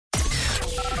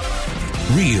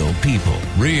Real people,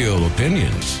 real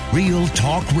opinions, real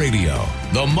talk radio.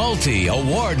 The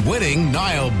multi-award-winning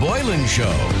Niall Boylan Show.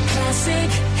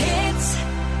 Classic hits.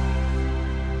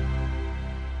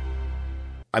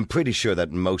 I'm pretty sure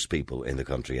that most people in the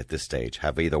country at this stage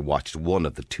have either watched one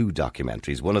of the two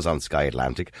documentaries. One is on Sky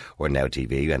Atlantic or Now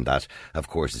TV, and that, of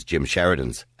course, is Jim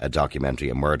Sheridan's documentary,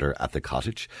 A Murder at the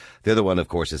Cottage. The other one, of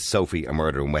course, is Sophie, A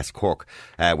Murder in West Cork,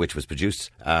 which was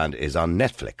produced and is on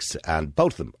Netflix. And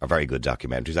both of them are very good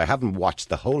documentaries. I haven't watched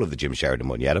the whole of the Jim Sheridan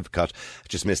one yet. I've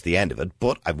just missed the end of it,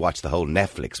 but I've watched the whole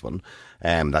Netflix one.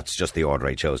 That's just the order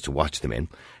I chose to watch them in.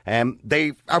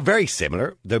 They are very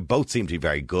similar. They both seem to be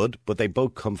very good, but they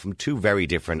both come from two very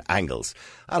different angles.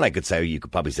 And you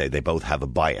could probably say they both have a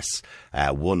bias.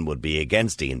 One would be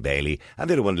against Ian Bailey, and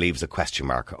the other one leaves a question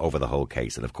mark over the whole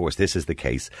case. And of course, this is the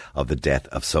case of the death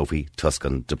of Sophie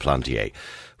Tuscan de Plantier,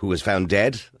 who was found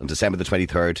dead on December the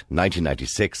 23rd,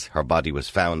 1996. Her body was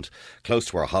found close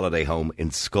to her holiday home in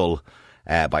Schull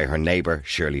by her neighbour,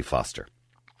 Shirley Foster.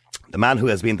 The man who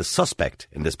has been the suspect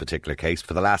in this particular case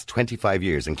for the last 25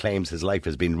 years and claims his life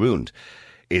has been ruined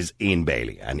is Ian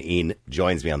Bailey. And Ian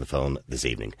joins me on the phone this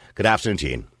evening. Good afternoon to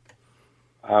Ian.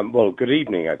 Well, good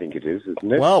evening, I think it is,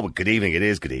 isn't it? Well, good evening. It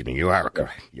is good evening. You are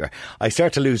correct. I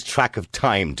start to lose track of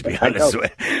time, to be honest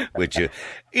with you.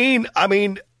 Ian,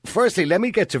 firstly, let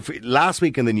me get to... Last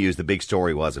week in the news, the big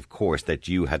story was, of course, that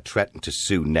you had threatened to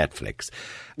sue Netflix.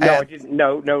 No, I didn't.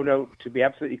 No. To be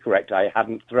absolutely correct, I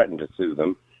hadn't threatened to sue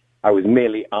them. I was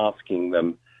merely asking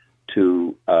them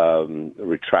to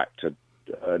retract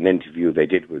an interview they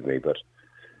did with me, but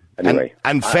anyway.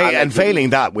 And failing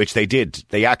that, which they did,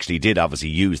 they actually did obviously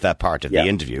use that part of the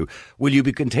interview. Will you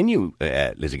continue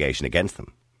litigation against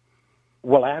them?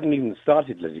 Well, I haven't even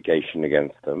started litigation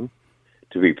against them,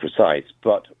 to be precise,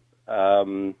 but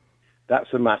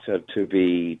that's a matter to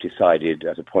be decided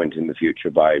at a point in the future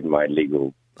by my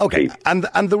legal Okay, team.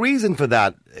 and the reason for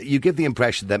that, you give the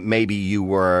impression that maybe you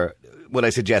were, what I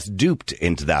suggest, duped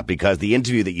into that because the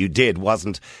interview that you did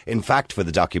wasn't, in fact, for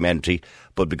the documentary,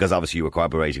 but because obviously you were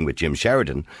cooperating with Jim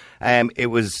Sheridan. It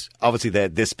was obviously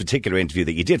this particular interview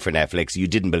that you did for Netflix you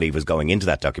didn't believe was going into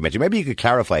that documentary. Maybe you could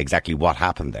clarify exactly what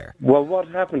happened there. Well, what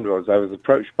happened was I was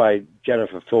approached by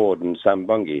Jennifer Ford and Sam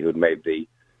Bungay, who had made the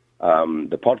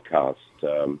podcast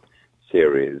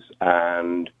series,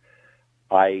 and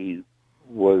I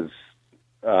was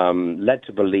led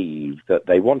to believe that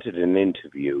they wanted an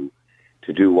interview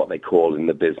to do what they call in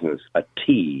the business a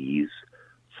tease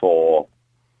for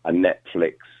a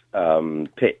Netflix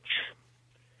pitch.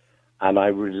 And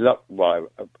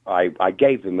I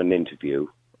gave them an interview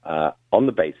on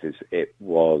the basis it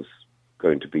was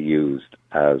going to be used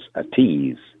as a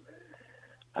tease.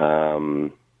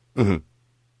 And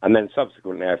then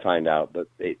subsequently I find out that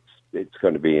it's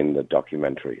going to be in the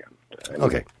documentary.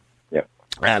 Okay. Yeah.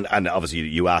 And obviously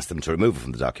you asked them to remove it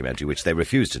from the documentary, which they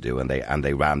refused to do, and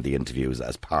they ran the interviews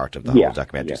as part of the whole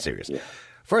documentary series. Yeah.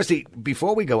 Firstly,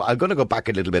 before we go, I'm going to go back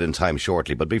a little bit in time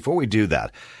shortly, but before we do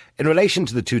that, in relation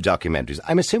to the two documentaries,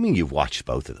 I'm assuming you've watched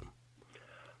both of them.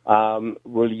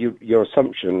 Well, your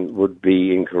assumption would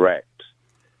be incorrect.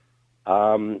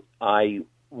 I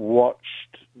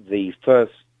watched the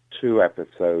first two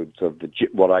episodes of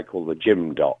what I call the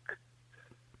Jim doc.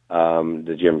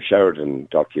 The Jim Sheridan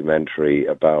documentary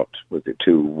about, was it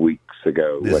 2 weeks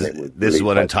ago? This is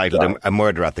one entitled A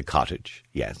Murder at the Cottage,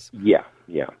 yes. Yeah.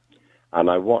 And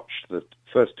I watched the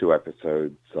first two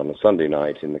episodes on a Sunday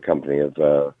night in the company of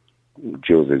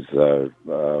Jules's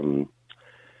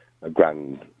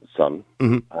grandson.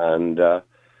 Mm-hmm. And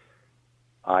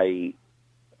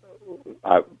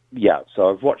so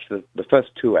I've watched the first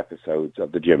two episodes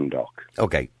of the Jim doc.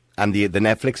 Okay. And the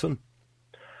Netflix one?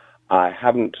 I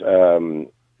haven't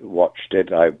watched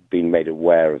it. I've been made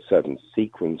aware of certain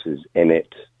sequences in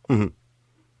it. Mm-hmm.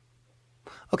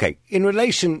 Okay, in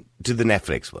relation to the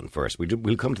Netflix one first,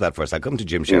 we'll come to that first. I'll come to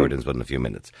Jim Sheridan's one in a few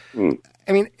minutes.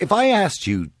 I mean, if I asked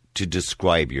you to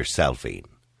describe yourself, Ian,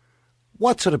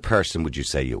 what sort of person would you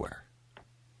say you were?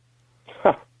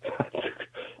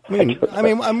 I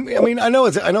know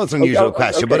it's an unusual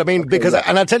question, but I mean, because,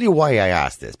 and I'll tell you why I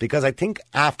asked this, because I think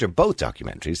after both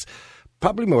documentaries,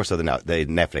 probably more so than the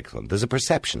Netflix one, there's a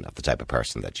perception of the type of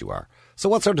person that you are. So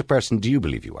what sort of person do you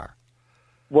believe you are?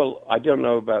 Well, I don't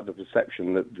know about the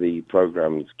perception that the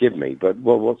programs give me, but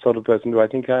what sort of person do I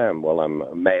think I am? Well, I'm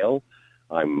a male,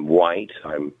 I'm white,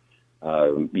 I'm,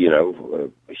 a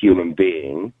human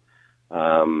being.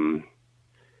 Would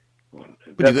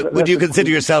you consider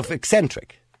yourself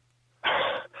eccentric?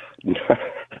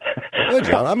 Would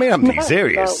you? I mean, I'm being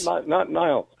serious.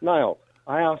 Niall,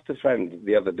 I asked a friend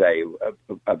the other day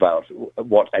about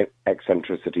what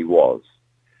eccentricity was,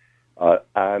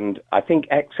 And I think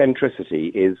eccentricity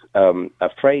is a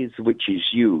phrase which is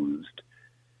used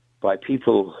by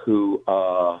people who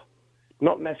are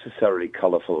not necessarily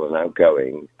colourful and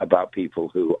outgoing about people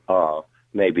who are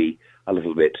maybe a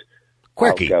little bit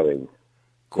quirky. Outgoing.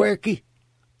 Quirky?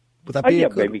 Would that be yeah,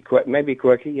 good? maybe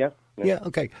quirky, yeah. Yeah,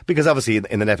 okay. Because obviously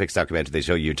in the Netflix documentary they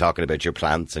show you talking about your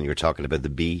plants and you're talking about the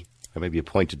bee, or maybe you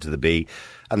pointed to the bee,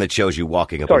 and it shows you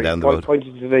walking up and down the road.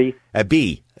 Pointed to the... A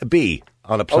bee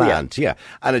on a plant, yeah.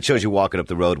 And it shows you walking up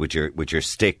the road with your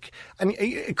stick, and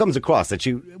it comes across that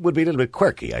you would be a little bit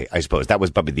quirky, I suppose. That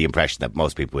was probably the impression that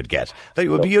most people would get. That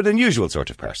you would be an unusual sort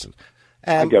of person.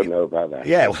 I don't know about that.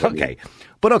 Yeah, okay.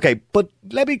 But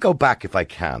let me go back if I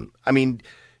can. I mean,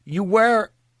 you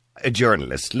were a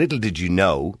journalist. Little did you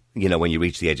know, when you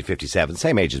reached the age of 57,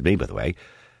 same age as me, by the way,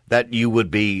 that you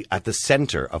would be at the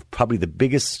centre of probably the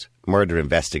biggest murder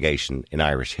investigation in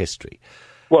Irish history.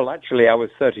 Well, actually, I was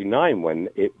 39 when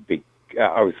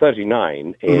I was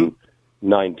 39 in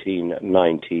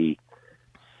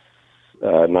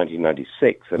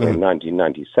 1996, and in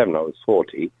 1997 I was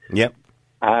 40. Yep.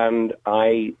 And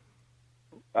I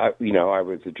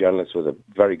was a journalist with a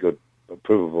very good,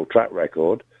 provable track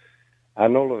record,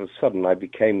 and all of a sudden I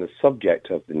became the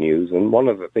subject of the news. And one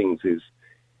of the things is,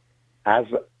 and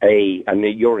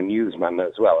you're a newsman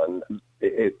as well, and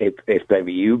if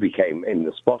maybe you became in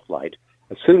the spotlight,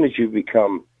 as soon as you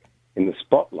become in the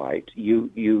spotlight,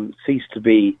 you cease to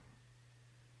be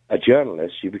a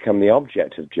journalist, you become the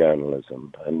object of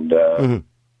journalism. And, and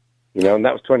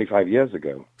that was 25 years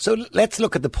ago. So let's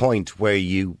look at the point where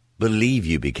you believe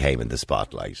you became in the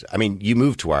spotlight. I mean, you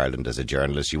moved to Ireland as a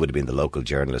journalist. You would have been the local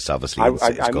journalist, obviously.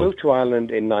 I moved to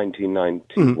Ireland in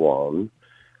 1991,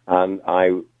 and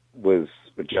I was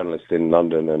a journalist in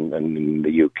London and in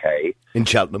the UK. In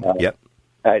Cheltenham, yep.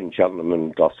 In Cheltenham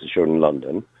and Gloucestershire and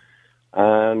London.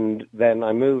 And then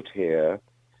I moved here,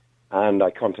 and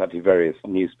I contacted various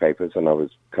newspapers, and I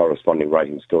was corresponding,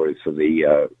 writing stories for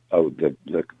the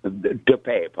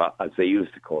paper, as they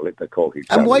used to call it, the Cork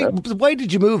Examiner. And why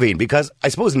did you move in? Because I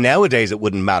suppose nowadays it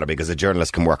wouldn't matter because a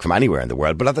journalist can work from anywhere in the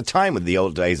world. But at the time, in the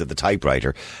old days of the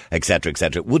typewriter, etc.,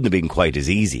 it wouldn't have been quite as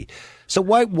easy. So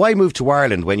why move to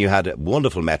Ireland when you had a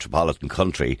wonderful metropolitan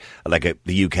country like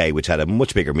the UK, which had a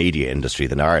much bigger media industry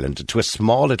than Ireland, to a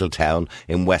small little town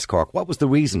in West Cork? What was the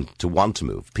reason to want to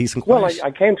move? Peace and quiet? Well,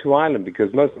 I came to Ireland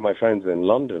because most of my friends in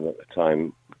London at the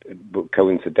time,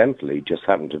 coincidentally, just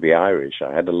happened to be Irish.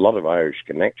 I had a lot of Irish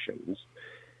connections.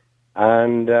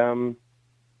 And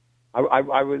I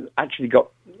was actually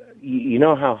got... You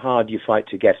know how hard you fight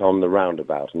to get on the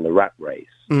roundabout and the rat race?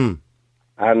 Mm.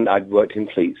 And I'd worked in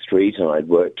Fleet Street, and I'd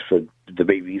worked for the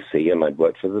BBC, and I'd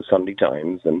worked for the Sunday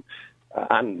Times, and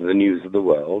the News of the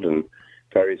World, and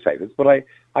various papers. But I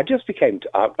just became,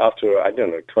 after,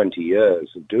 20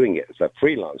 years of doing it as a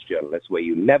freelance journalist, where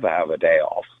you never have a day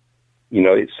off.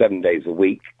 It's 7 days a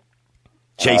week.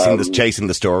 Chasing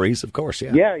the stories, of course,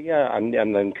 yeah. Yeah, and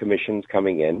then commissions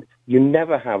coming in. You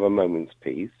never have a moment's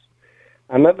peace.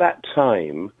 And at that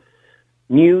time,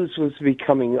 news was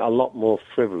becoming a lot more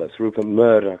frivolous. Rupert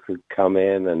Murdoch would come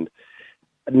in, and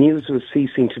news was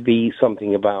ceasing to be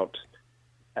something about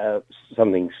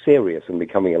something serious and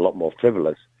becoming a lot more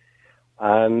frivolous.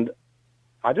 And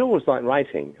I'd always liked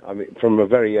writing. I mean, from a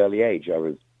very early age,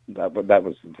 that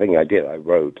was the thing I did. I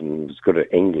wrote and was good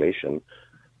at English and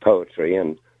poetry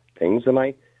and things. And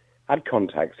I had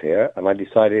contacts here, and I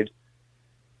decided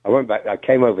I went back. I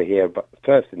came over here, but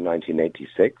first in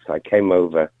 1986. I came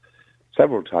over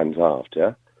several times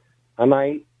after, and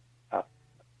I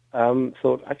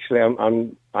thought, actually,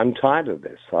 I'm tired of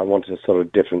this. I want a sort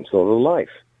of different sort of life.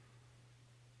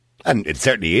 And it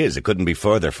certainly is. It couldn't be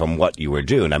further from what you were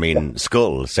doing. I mean,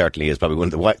 Skull certainly is probably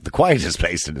one of the quietest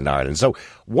places in Ireland. So,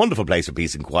 wonderful place for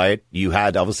peace and quiet. You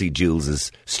had, obviously,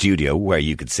 Jules's studio where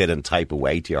you could sit and type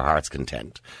away to your heart's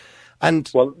content.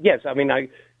 And well, yes. I mean,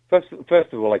 first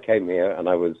of all, I came here and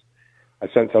I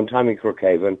spent some time in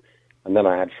Crookhaven, and then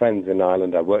I had friends in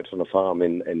Ireland. I worked on a farm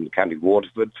in County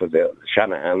Waterford for the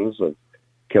Shanahans of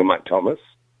Kilmac Thomas,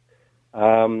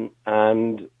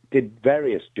 and did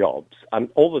various jobs. And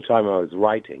all the time I was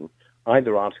writing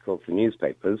either articles for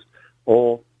newspapers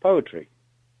or poetry.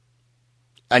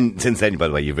 And since then, by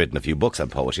the way, you've written a few books on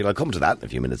poetry, and I'll come to that in a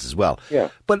few minutes as well. Yeah.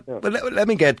 But let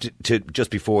me get to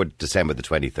just before December the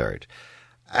 23rd.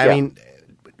 I mean,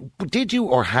 did you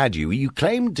or had you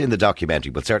claimed in the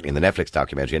documentary, but certainly in the Netflix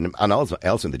documentary and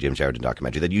also in the Jim Sheridan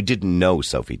documentary, that you didn't know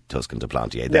Sophie Tuscan de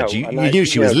Plantier, that you knew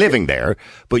she was living there,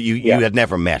 but you had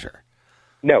never met her.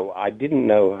 No, I didn't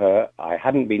know her. I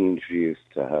hadn't been introduced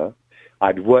to her.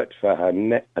 I'd worked for her,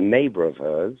 a neighbour of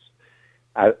hers,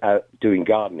 doing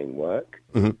gardening work.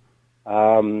 Mm-hmm.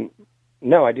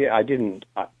 No, I didn't.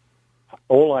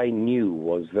 All I knew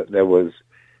was that there was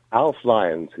Alf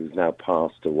Lyons, who's now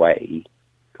passed away,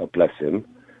 God bless him,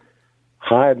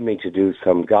 hired me to do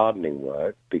some gardening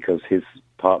work because his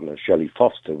partner, Shelley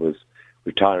Foster, was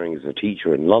retiring as a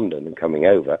teacher in London and coming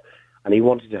over, and he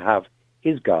wanted to have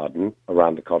his garden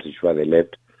around the cottage where they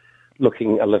lived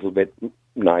looking a little bit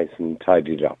nice and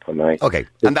tidied up. And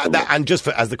and just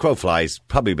as the crow flies,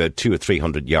 probably about 200 or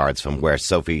 300 yards from where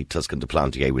Sophie Tuscan de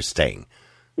Plantier was staying.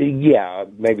 Yeah,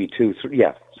 maybe 2, 3,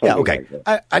 yeah. Yeah, okay.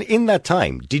 Like and in that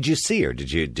time, did you see her?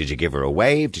 Did you give her a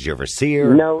wave? Did you ever see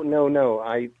her? No.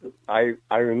 I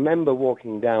remember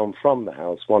walking down from the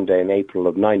house one day in April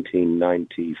of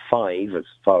 1995, as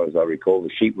far as I recall.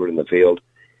 The sheep were in the field,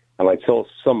 and I saw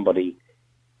somebody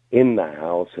in the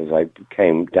house as I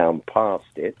came down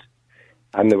past it,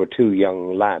 and there were 2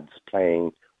 young lads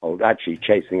playing, or actually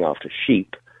chasing after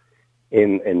sheep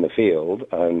in the field,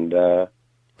 and...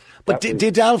 But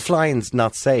did Alf Lyons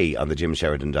not say on the Jim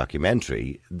Sheridan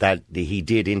documentary that he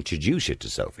did introduce you to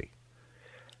Sophie?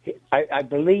 I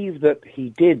believe that he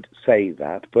did say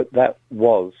that, but that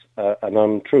was an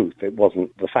untruth. It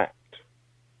wasn't the fact.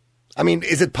 I mean,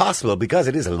 is it possible, because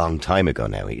it is a long time ago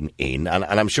now, Ian, and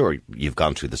I'm sure you've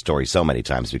gone through the story so many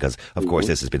times because, of course,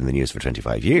 this has been in the news for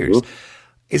 25 years.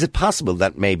 Is it possible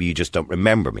that maybe you just don't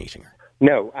remember meeting her?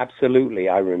 No, absolutely,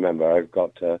 I remember. I've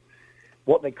got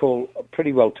what they call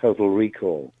pretty well total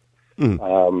recall.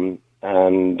 No,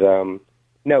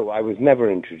 I was never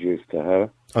introduced to her.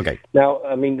 Okay. Now,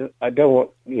 I mean, I don't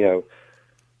want,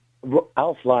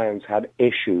 Alf Lyons had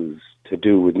issues to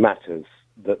do with matters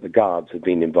that the guards had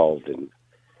been involved in.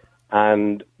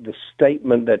 And the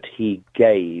statement that he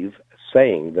gave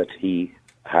saying that he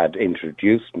had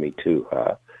introduced me to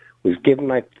her was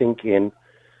given, I think, in,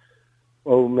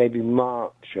 maybe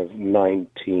March of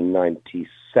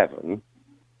 1997.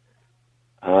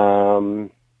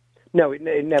 No, it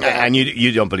never happened. And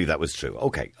you don't believe that was true?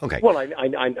 Okay. Well,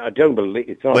 I don't believe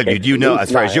it's not. Well, you know,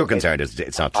 as far as you're concerned,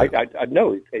 it's not true. I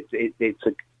know it's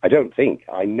I don't think.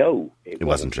 I know it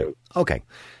wasn't true. Okay.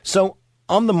 So,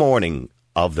 on the morning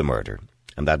of the murder,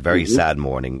 and that very sad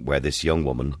morning where this young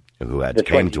woman who had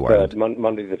came to Ireland...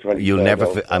 Monday the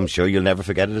 23rd. I'm sure you'll never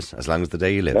forget it as long as the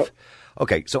day you live. Nope.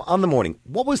 Okay, so on the morning,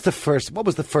 what was the first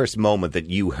moment that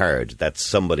you heard that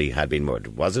somebody had been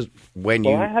murdered? Was it when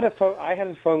you... Well, I had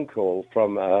a phone call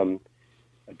from a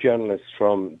journalist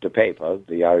from the paper,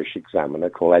 the Irish Examiner,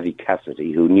 called Eddie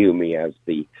Cassidy, who knew me as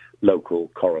the local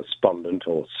correspondent,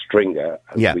 or stringer,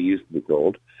 as we used to be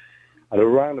called. And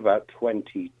around about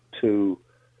 20 to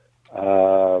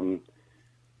 2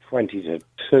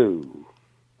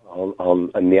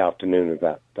 in the afternoon of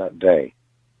that day.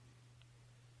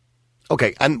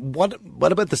 Okay, and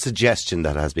what about the suggestion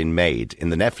that has been made in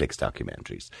the Netflix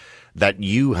documentaries that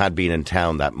you had been in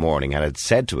town that morning and had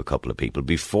said to a couple of people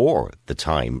before the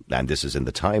time, and this is in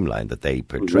the timeline that they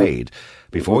portrayed,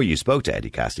 before you spoke to Eddie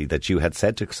Cassidy, that you had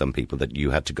said to some people that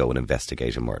you had to go and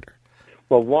investigate a murder?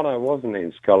 Well, one, I wasn't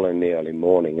in Scull in the early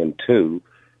morning, and 2,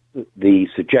 the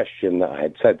suggestion that I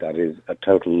had said that is a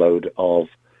total load of,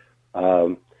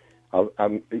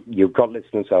 you've got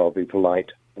listeners, so I'll be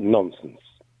polite, nonsense.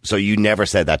 So you never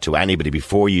said that to anybody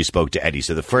before you spoke to Eddie.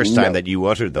 So the first time that you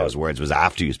uttered those words was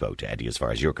after you spoke to Eddie, as far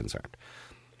as you're concerned.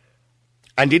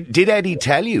 And did Eddie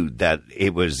tell you that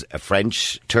it was a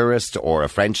French tourist or a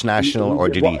French national, or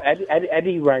did he...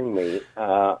 Eddie rang me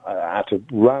at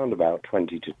around about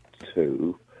 20 to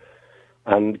 2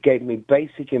 and gave me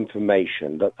basic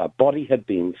information that a body had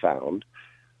been found,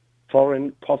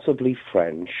 foreign, possibly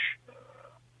French,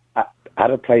 at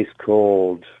a place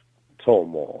called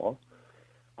Tormore.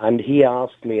 And he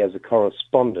asked me as a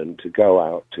correspondent to go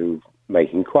out to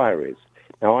make inquiries.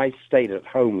 Now, I stayed at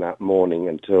home that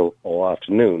morning or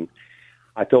afternoon.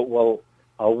 I thought, well,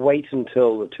 I'll wait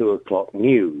until the 2 o'clock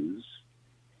news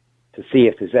to see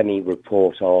if there's any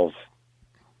report of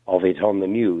it on the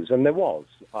news. And there was.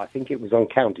 I think it was on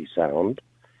County Sound,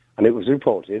 and it was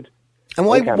reported. And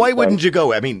why wouldn't you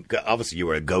go? I mean, obviously you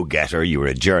were a go-getter, you were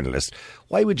a journalist.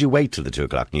 Why would you wait till the 2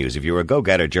 o'clock news? If you were a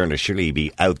go-getter journalist, surely you'd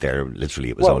be out there. Literally,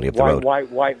 it was only up the road.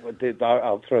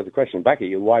 I'll throw the question back at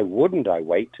you. Why wouldn't I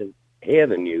wait to hear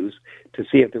the news to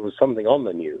see if there was something on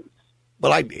the news?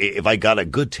 Well, if I got a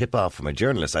good tip-off from a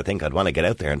journalist, I think I'd want to get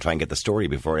out there and try and get the story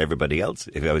before everybody else,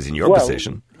 if I was in your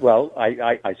position. Well,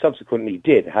 I subsequently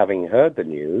did, having heard the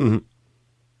news. Mm-hmm.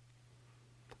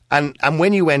 And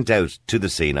when you went out to the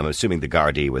scene, I'm assuming the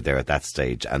Gardaí were there at that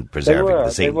stage and preserving the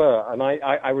scene. They were, and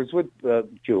I was with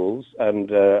Jules, and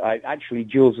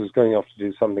Jules was going off to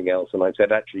do something else, and I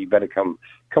said, actually, you better come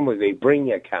with me, bring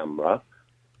your camera.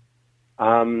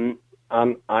 And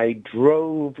I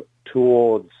drove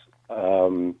towards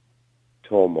Tormore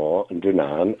and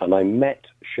Dunan, and I met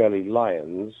Shirley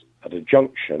Lyons at a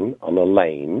junction on a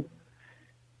lane,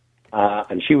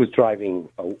 and she was driving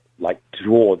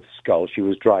towards Skull. She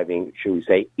was driving, shall we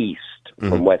say, east,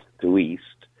 from west to east,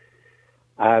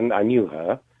 and I knew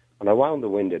her, and I wound the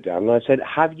window down, and I said,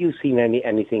 have you seen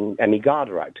any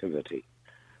Garda activity?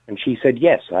 And she said,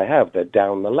 yes, I have. They're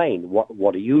down the lane.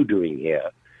 What are you doing here?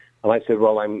 And I said,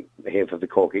 well, I'm here for the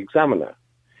Cork Examiner.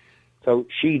 So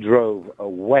she drove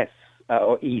west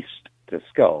or east to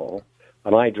Skull,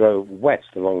 and I drove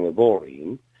west along the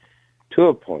Boreen to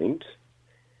a point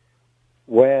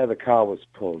where the car was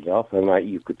pulled up, and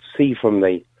you could see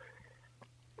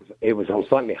it was on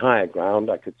slightly higher ground.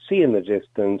 I could see in the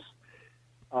distance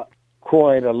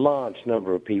quite a large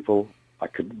number of people. I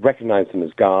could recognize them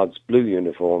as guards, blue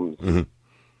uniforms. Mm-hmm.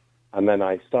 And then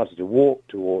I started to walk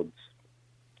towards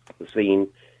the scene.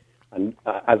 And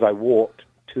as I walked,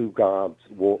 two guards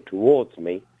walked towards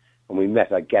me. And we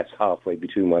met, I guess, halfway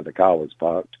between where the car was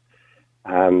parked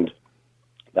and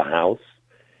the house.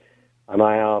 And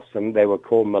I asked them, they were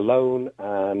called Malone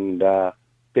and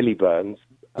Billy Burns.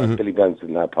 Billy Burns is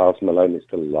now passed, Malone is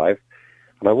still alive.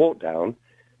 And I walked down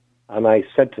and I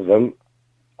said to them,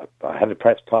 I had a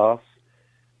press pass.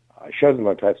 I showed them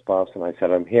my press pass and I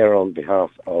said, I'm here on behalf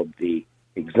of the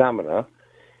Examiner.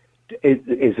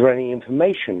 Is there any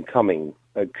information coming?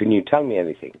 Can you tell me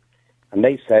anything? And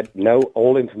they said, no,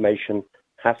 all information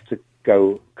has to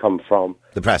come from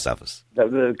the press office,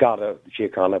 the Garda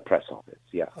Síochána press office.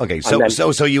 Yeah. Okay.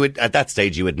 So you would, at that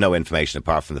stage, you had no information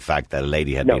apart from the fact that a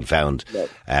lady had been found. No.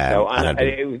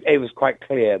 It was quite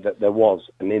clear that there was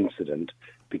an incident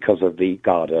because of the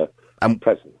Garda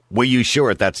presence. Were you sure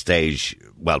at that stage,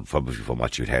 well, probably from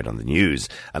what you'd heard on the news,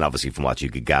 and obviously from what you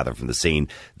could gather from the scene,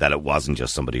 that it wasn't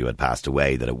just somebody who had passed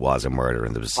away, that it was a murder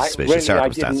and there was suspicious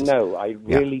circumstances? I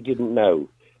really didn't know.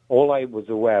 All I was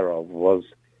aware of was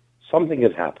something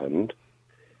had happened.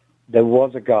 There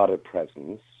was a Garda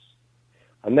presence.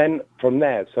 And then from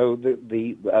there, so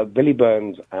the Billy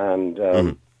Burns and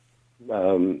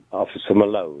Officer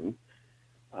Malone,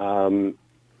 I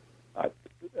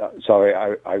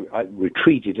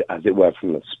retreated, as it were,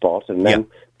 from the spot and then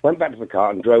went back to the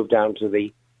car and drove down to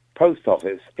the post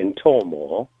office in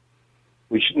Tormore,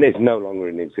 which is no longer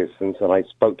in existence, and I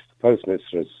spoke to the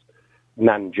postmistress,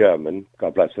 Nan German,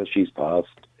 God bless her, she's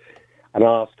passed, and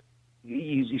asked,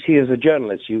 you see, as a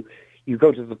journalist, you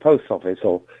go to the post office,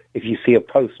 or if you see a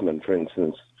postman, for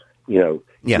instance, you'll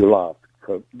ask,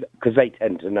 because they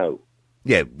tend to know.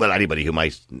 Yeah, well, anybody who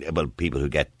people who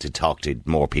get to talk to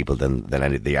more people than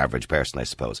the average person, I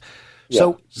suppose.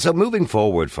 Yeah. So moving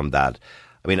forward from that,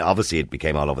 I mean, obviously it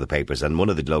became all over the papers, and one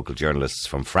of the local journalists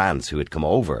from France who had come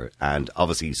over and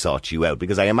obviously sought you out,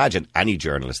 because I imagine any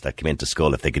journalist that came into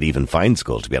Skull, if they could even find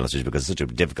Skull, to be honest with you, because it's such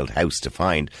a difficult house to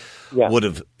find, would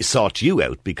have sought you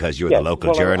out because you're the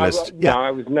local journalist.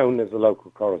 I was known as a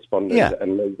local correspondent,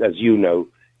 and as you know,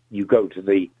 you go to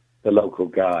the local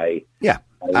guy. Yeah.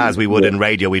 As we would in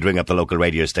radio, we'd ring up the local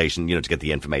radio station, to get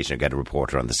the information or get a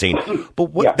reporter on the scene.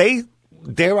 But what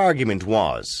their argument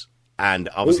was, and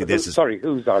obviously this is... Sorry,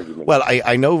 whose argument? Well,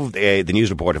 I know the news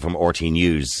reporter from RT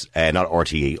News, not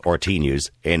RTE, RT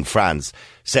News in France,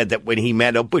 said that when he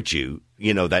met up with you,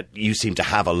 that you seem to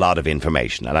have a lot of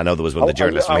information. And I know there was one of the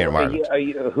journalists from here in Ireland.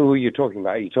 Who are you talking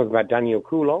about? Are you talking about Daniel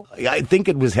Coulon? I think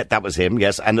that was him,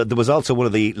 yes. And there was also one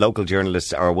of the local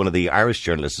journalists, or one of the Irish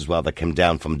journalists as well, that came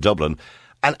down from Dublin.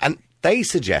 And they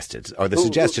suggested, or the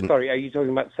suggestion... Sorry, are you talking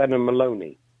about Senna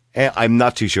Maloney? I'm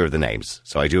not too sure of the names,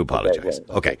 so I do apologise.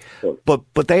 Okay.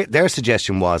 But their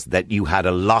suggestion was that you had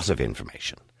a lot of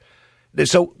information.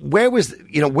 So where was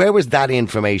that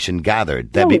information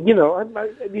gathered? I'm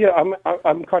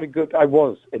quite a good... I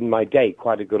was, in my day,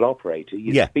 quite a good operator.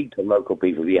 You speak to local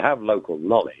people. You have local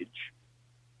knowledge.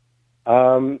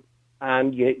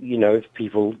 And, if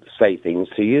people say things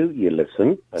to you, you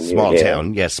listen. And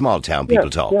small town, people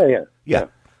talk. Yeah.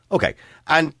 Okay.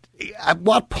 And at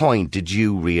what point did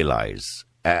you realise,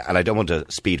 and I don't want to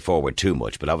speed forward too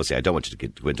much, but obviously I don't want you to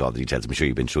go into all the details. I'm sure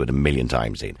you've been through it a million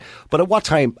times, Ian. But at what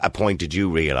point did you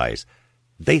realise,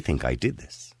 they think I did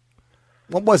this?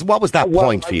 What was that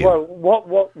point for you?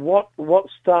 Well, what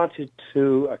started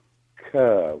to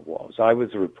occur was, I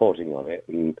was reporting on it,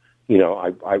 and...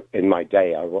 I in my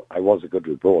day, I was a good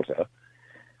reporter.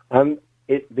 And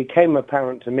it became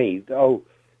apparent to me,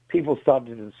 people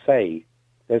started to say,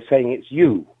 they're saying it's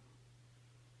you.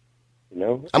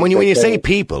 And when you say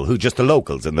people, who, just the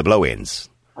locals and the blow-ins?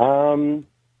 I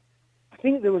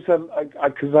think there was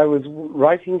because I was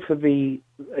writing for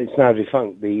it's now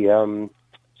defunct, the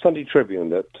Sunday Tribune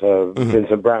that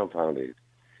Vincent Brown founded.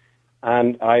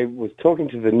 And I was talking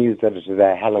to the news editor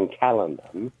there, Helen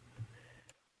Callanan,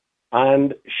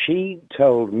 and she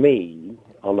told me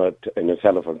in a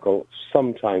telephone call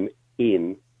sometime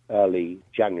in early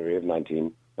January of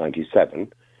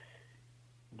 1997,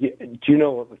 do you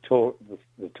know what the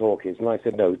talk is? And I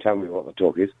said, no, tell me what the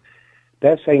talk is.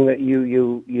 They're saying that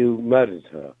you murdered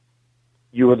her.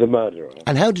 You were the murderer.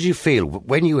 And how did you feel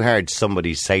when you heard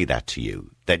somebody say that to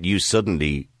you, that you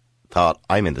suddenly thought,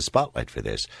 I'm in the spotlight for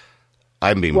this?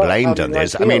 I'm being blamed on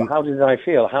this. I mean, how did I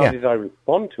feel? How did I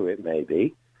respond to it,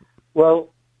 maybe?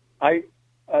 Well, I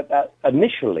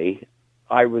initially,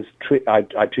 I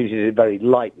treated it very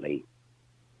lightly.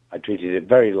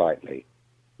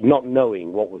 Not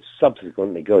knowing what was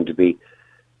subsequently going to be,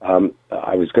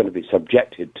 I was going to be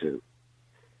subjected to.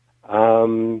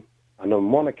 And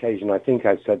on one occasion, I think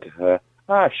I said to her,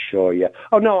 sure, yeah.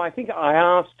 Oh, no, I think I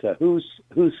asked her, who's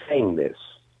saying this?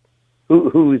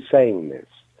 Who is saying this?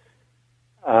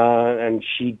 And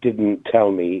she didn't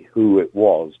tell me who it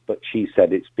was, but she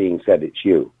said it's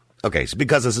you. Okay, so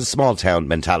because it's a small town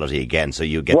mentality again, so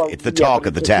you get it's the talk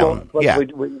of the town.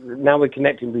 Now we're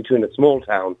connecting between a small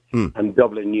town and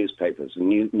Dublin newspapers,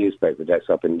 and newspaper desks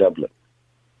up in Dublin.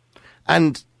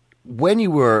 And when you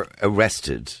were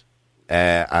arrested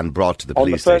and brought to the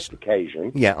police station,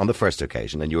 on the first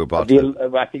occasion, and you were brought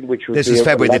to I think which was this was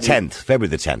February the 10th. February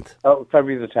the 10th. Oh,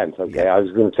 February the 10th. Okay, I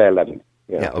was going to say 11th.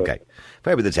 Okay.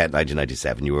 February the 10th,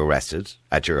 1997, you were arrested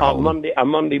at your home. A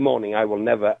Monday morning I will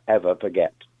never, ever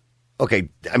forget. Okay,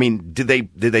 I mean, did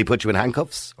they put you in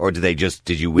handcuffs, or did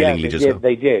you willingly just go?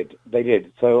 They did.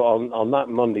 So on that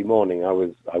Monday morning, I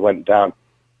went down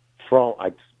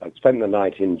I'd spent the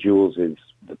night in Jules's,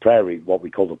 the prairie, what we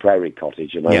call the prairie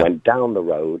cottage, and I went down the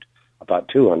road about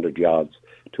 200 yards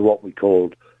to what we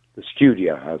called the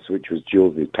studio house, which was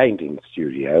Jules's painting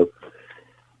studio,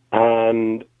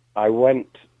 and I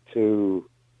went to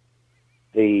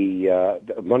the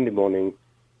Monday morning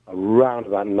around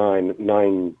about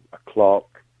 9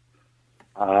 o'clock,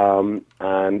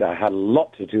 and I had a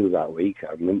lot to do that week.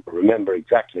 I remember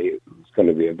exactly it was going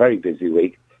to be a very busy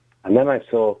week. And then I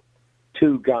saw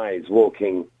two guys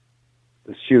walking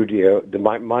the studio.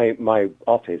 My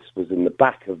office was in the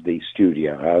back of the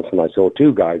studio house, and I saw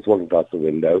two guys walking past the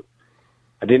window.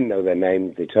 I didn't know their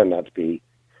names. They turned out to be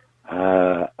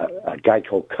a guy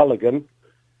called Culligan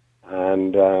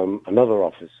and another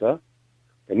officer.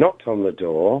 They knocked on the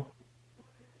door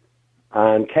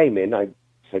and came in. I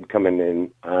said, come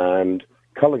in, and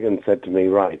Culligan said to me,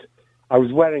 right, I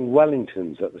was wearing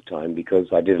Wellingtons at the time because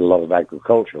I did a lot of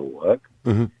agricultural work.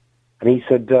 Mm-hmm. And he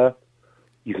said,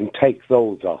 you can take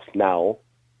those off now.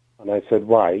 And I said,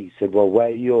 why? He said, well, where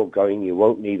you're going, you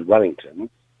won't need Wellingtons.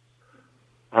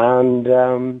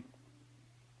 And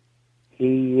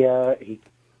he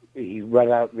read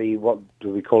out what do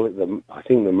we call it? I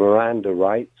think the Miranda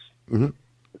rights, the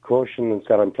caution, and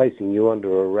said, I'm placing you under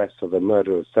arrest for the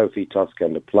murder of Sophie Tosca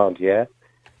and de Plantier.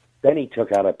 Then he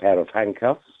took out a pair of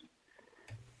handcuffs,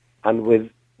 and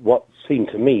with what seemed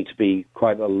to me to be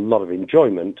quite a lot of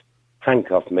enjoyment,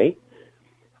 handcuffed me.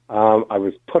 I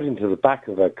was put into the back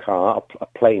of a car, a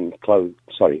plainclothes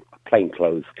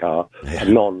car, a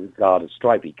non-guard, a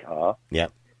stripy car. Yeah.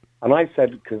 And I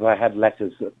said, because I had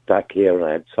letters back here and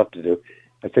I had stuff to do,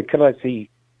 I said, can I see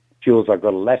Jules? I've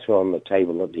got a letter on the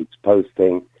table that needs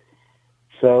posting.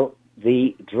 So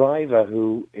the driver,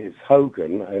 who is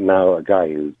Hogan, and now a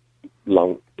guy who's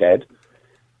long dead,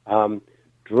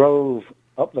 drove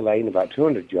up the lane about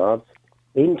 200 yards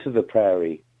into the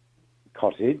prairie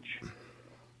cottage.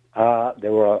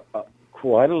 There were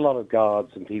quite a lot of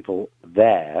guards and people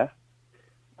there,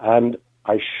 and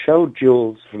I showed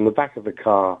Jules from the back of the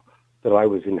car that I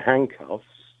was in handcuffs,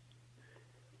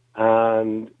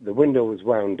 and the window was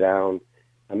wound down,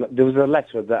 and there was a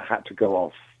letter that had to go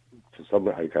off for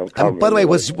someone. And by the way,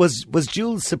 was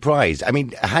Jules surprised? I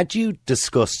mean, had you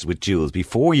discussed with Jules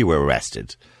before you were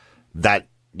arrested that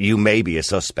you may be a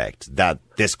suspect, that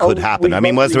this could happen?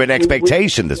 Was there an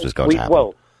expectation this was going to happen?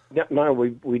 Well, no,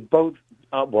 we both,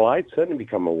 I'd certainly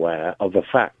become aware of the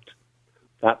fact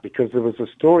that because there was a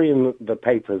story in the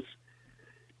papers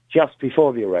just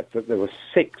before the arrest that there were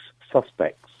 6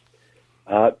 suspects,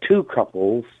 2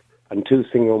 couples and 2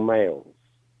 single males.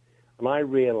 And I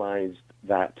realized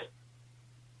that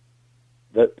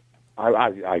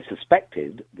I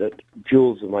suspected that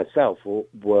Jules and myself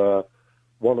were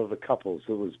one of the couples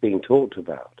that was being talked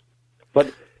about.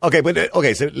 But so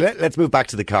let's move back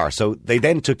to the car. So they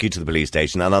then took you to the police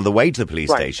station, and on the way to the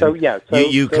police station,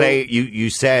 you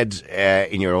said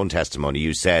in your own testimony,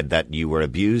 you said that you were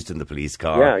abused in the police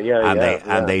car,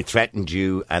 and they threatened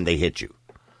you and they hit you.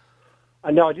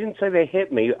 No, I didn't say they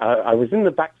hit me. I was in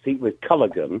the back seat with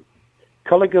Culligan.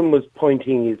 Culligan was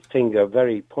pointing his finger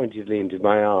very pointedly into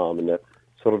my arm in a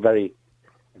sort of very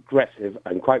aggressive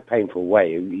and quite painful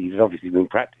way. He's obviously been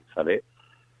practiced at it.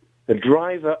 The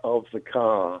driver of the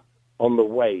car on the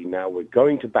way, now we're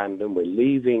going to Bandon, we're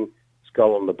leaving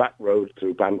Skull on the back road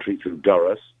through Bantry, through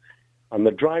Doris, and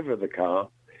the driver of the car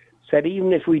said,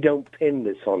 even if we don't pin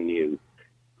this on you,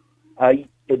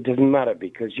 it doesn't matter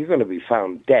because you're going to be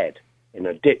found dead in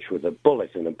a ditch with a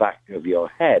bullet in the back of your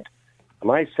head. And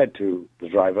I said to the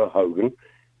driver, Hogan,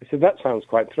 I said, that sounds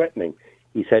quite threatening.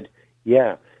 He said,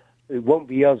 yeah, it won't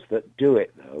be us that do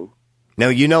it, though. Now,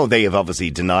 you know they have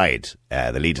obviously denied,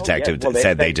 the lead detective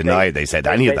said they said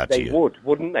any of that to you. They would,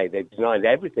 wouldn't they? They denied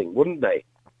everything, wouldn't they?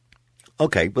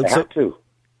 Okay, but they had to.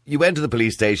 You went to the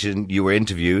police station, you were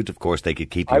interviewed, of course they could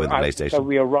keep you in the police station.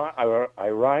 So I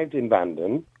arrived in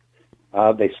Bandon.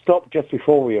 They stopped just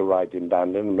before we arrived in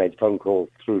Bandon and made phone calls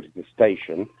through to the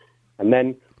station. And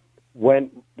then when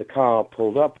the car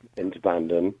pulled up into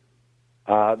Bandon,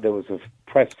 there was a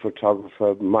press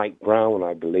photographer, Mike Brown,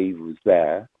 I believe, was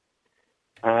there.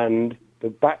 And the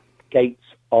back gates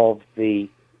of the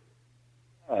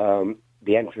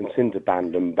entrance into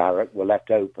Bandon Barrack were left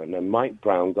open, and Mike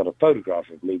Brown got a photograph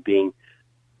of me being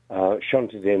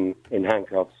shunted in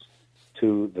handcuffs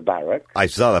to the barrack. I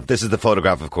saw that. This is the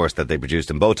photograph, of course, that they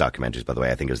produced in both documentaries, by the way.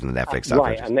 I think it was in the Netflix documentaries.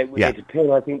 Right, and they appeared,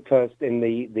 I think, first in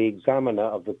the Examiner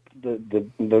of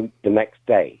the next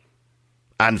day.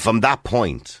 And from that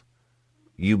point,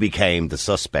 you became the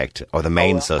suspect, or the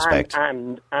main suspect.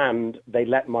 And they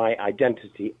let my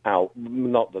identity out.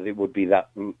 Not that it would be that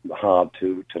hard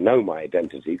to know my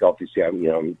identity. Obviously,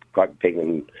 I'm quite big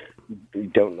and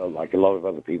don't know like a lot of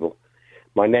other people.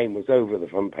 My name was over the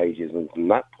front pages, and from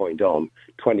that point on,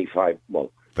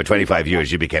 for 25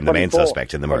 years, you became the main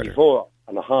suspect in the murder. 24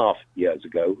 and a half years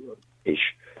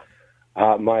ago-ish,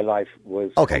 my life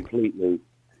was completely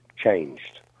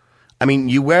changed. I mean,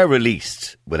 you were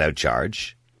released without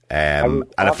charge, and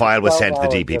a file was sent to the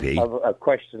DPP. Of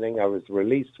questioning, I was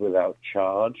released without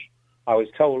charge. I was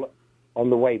told on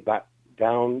the way back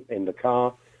down in the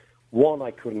car, one,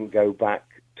 I couldn't go back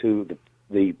to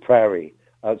the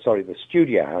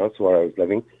studio house where I was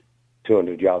living,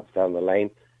 200 yards down the lane.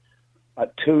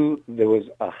 Two, there was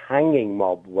a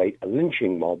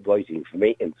lynching mob waiting for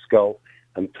me in Skull.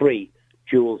 And three,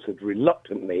 Jules had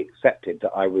reluctantly accepted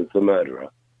that I was the murderer.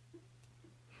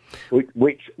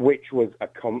 Which was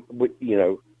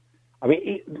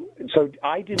so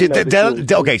I didn't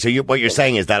know. Okay, so what you're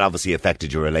saying is that obviously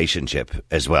affected your relationship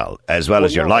as well as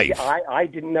your life. I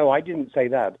didn't know. I didn't say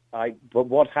that. But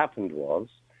what happened was,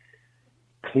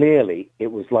 clearly,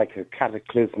 it was like a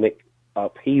cataclysmic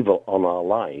upheaval on our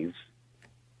lives.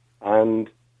 And,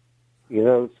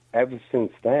 ever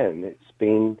since then, it's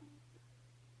been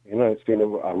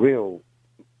a real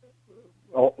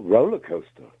roller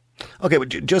coaster. Okay, but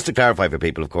just to clarify for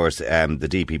people, of course, the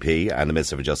DPP and the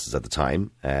Minister for Justice at the time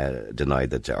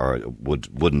denied that, or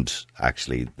wouldn't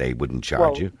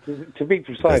charge you. To be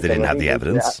precise, because they didn't have the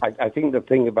evidence. I think the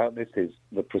thing about this is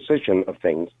the precision of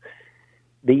things.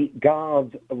 The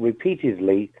guards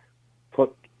repeatedly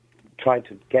tried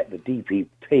to get the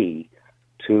DPP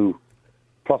to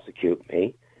prosecute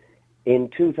me. In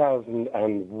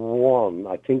 2001,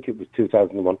 I think it was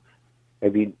 2001,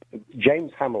 maybe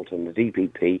James Hamilton, the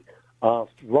DPP,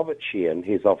 asked Robert Sheehan,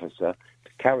 his officer,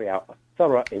 to carry out a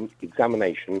thorough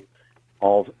examination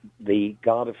of the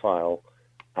Garda file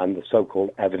and the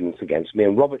so-called evidence against me.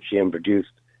 And Robert Sheehan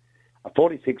produced a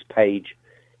 46-page,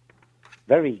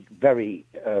 very, very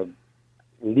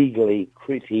legally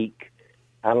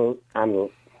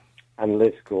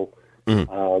analytical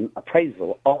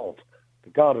appraisal of the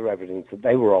Garda evidence that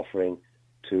they were offering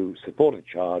to support a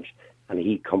charge, and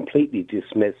he completely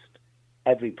dismissed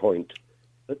every point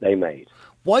that they made.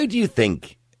 Why do you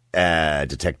think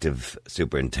Detective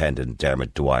Superintendent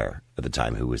Dermot Dwyer at the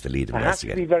time, who was the lead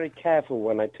investigator... I have to be very careful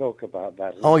when I talk about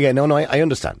that. Oh, yeah, no, I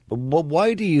understand. But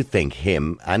why do you think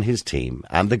him and his team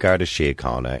and the Garda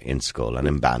Síochána in Skull and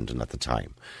in Bandon at the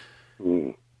time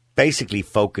basically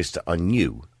focused on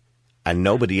you and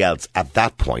nobody else at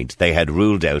that point? They had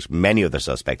ruled out many other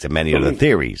suspects and many other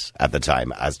theories at the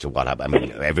time as to what happened. I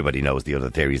mean, everybody knows the other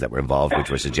theories that were involved,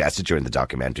 which were suggested during the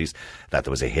documentaries, that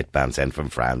there was a hitman sent from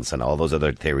France and all those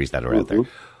other theories that are out there.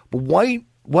 But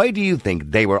why do you think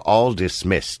they were all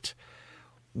dismissed?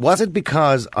 Was it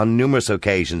because on numerous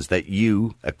occasions that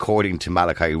you, according to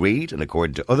Malachi Reid and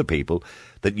according to other people,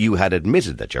 that you had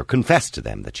admitted that you confessed to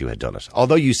them that you had done it?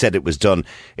 Although you said it was done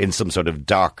in some sort of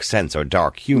dark sense or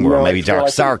dark humour or maybe dark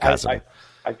sarcasm.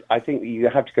 I think you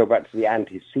have to go back to the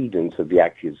antecedents of the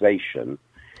accusation.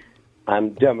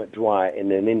 And Dermot Dwyer,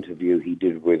 in an interview he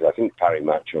did with, I think, Parry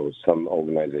Match or some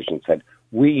organisation, said,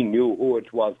 "We knew who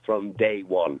it was from day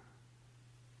one."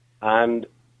 And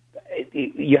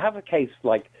you have a case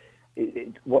like,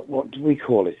 what do we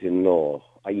call it in law?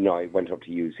 I went up to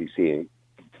UCC in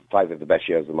 5 of the best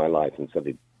years of my life and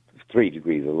studied 3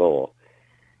 degrees of law.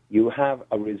 You have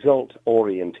a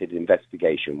result-oriented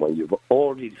investigation when you've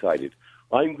already decided,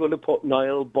 I'm going to put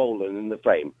Niall Boland in the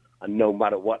frame, and no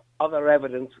matter what other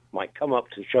evidence might come up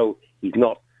to show he's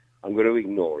not, I'm going to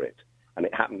ignore it. And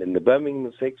it happened in the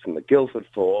Birmingham 6 and the Guildford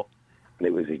 4, and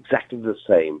it was exactly the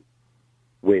same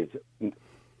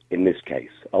in this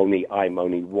case. I'm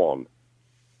only one,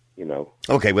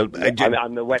 Okay, well...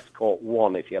 I'm the West Court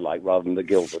 1, if you like, rather than the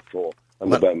Guildford 4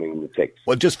 and the Birmingham 6.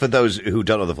 Well, just for those who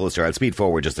don't know the full story, I'll speed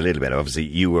forward just a little bit. Obviously,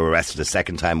 you were arrested a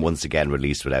second time, once again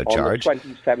released without charge. On the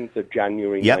 27th of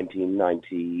January,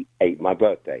 1998, my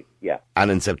birthday, yeah.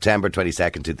 And in September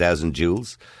 22nd, 2000,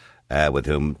 Jules, with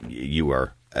whom you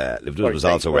were lived with, was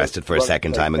also arrested for a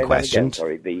second time and questioned.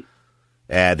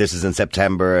 This is in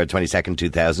September 22nd,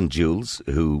 2000. Jules,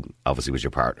 who obviously was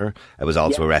your partner, was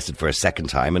also arrested for a second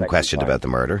time and questioned about the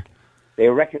murder. They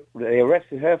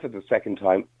arrested her for the second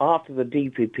time after the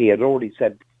DPP had already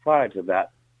said prior to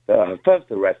that her first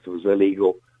arrest was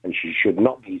illegal and she should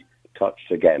not be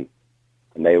touched again.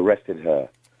 And they arrested her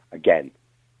again.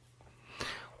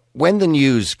 When the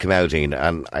news came out, Ian,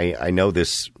 and I know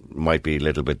this might be a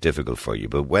little bit difficult for you,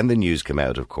 but when the news came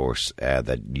out, of course,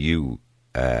 that you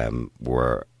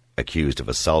were accused of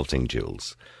assaulting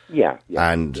Jules. Yeah.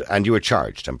 And you were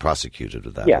charged and prosecuted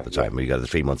with that at the time. You got a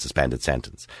 3-month suspended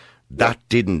sentence. That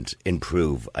didn't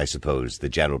improve, I suppose, the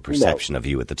general perception of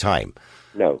you at the time.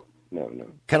 No.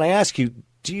 Can I ask you,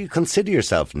 do you consider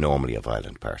yourself normally a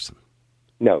violent person?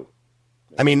 No.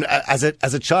 I mean, as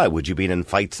a child, would you been in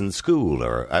fights in school,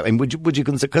 or I mean, would you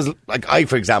consider? Because, like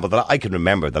for example, I can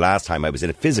remember the last time I was in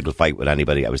a physical fight with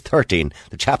anybody. I was 13.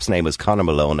 The chap's name was Conor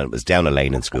Malone, and it was down a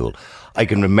lane in school. I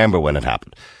can remember when it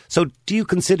happened. So, do you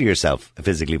consider yourself a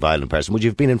physically violent person? Would you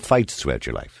have been in fights throughout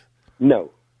your life?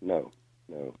 No.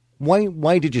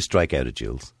 Why did you strike out at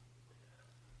Jules?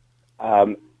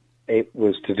 It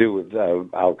was to do with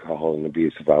alcohol and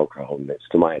abuse of alcohol, and it's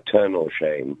to my eternal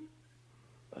shame.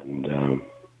 And,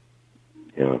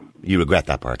 You regret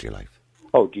that part of your life?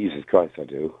 Oh, Jesus Christ, I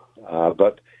do.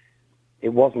 But it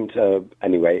wasn't,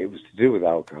 anyway, it was to do with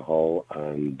alcohol,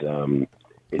 and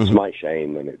it's my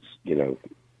shame, and it's,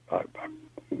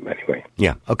 anyway.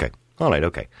 Yeah, okay. All right,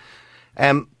 okay.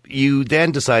 You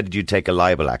then decided you'd take a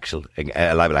libel action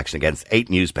against 8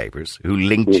 newspapers who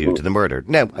linked you to the murder.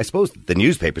 Now, I suppose the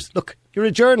newspapers, look, you're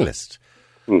a journalist.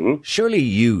 Mm-hmm. Surely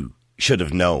you should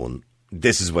have known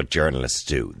this is what journalists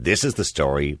do. This is the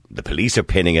story. The police are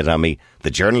pinning it on me. The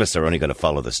journalists are only going to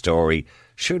follow the story.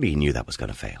 Surely you knew that was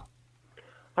going to fail.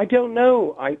 I don't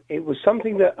know. It was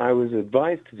something that I was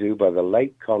advised to do by the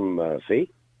late Con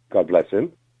Murphy, God bless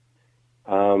him,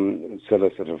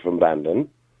 solicitor from Bandon.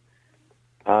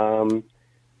 And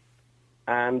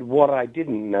what I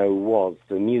didn't know was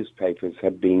the newspapers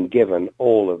had been given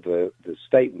all of the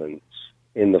statements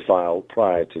in the file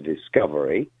prior to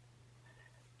discovery.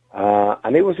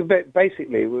 And it was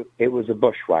it was a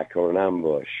bushwhack or an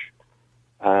ambush.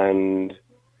 And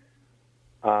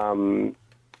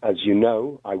as you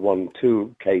know, I won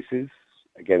 2 cases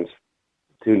against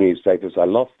 2 newspapers. I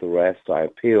lost the rest. I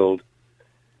appealed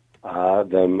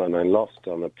them, and I lost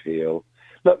on appeal.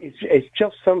 Look, it's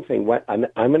just something.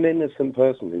 I'm an innocent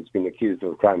person who's been accused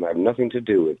of a crime I have nothing to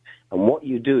do with. And what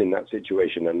you do in that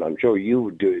situation, and I'm sure you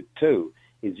would do it too,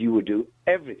 is you would do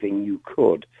everything you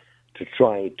could to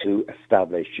try to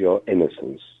establish your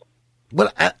innocence.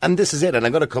 Well, and this is it, and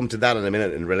I'm going to come to that in a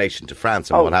minute in relation to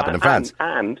France and what happened in France.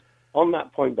 And on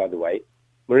that point, by the way,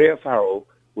 Maria Farrell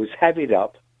was heavied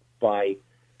up by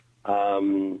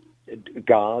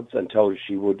guards and told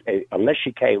she would, unless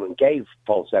she came and gave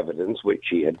false evidence, which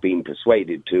she had been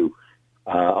persuaded to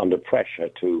under pressure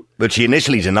to. But she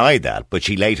initially denied that, but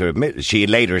she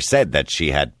later said that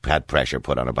she had had pressure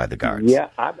put on her by the guards. Yeah,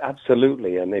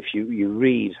 absolutely. And if you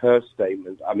read her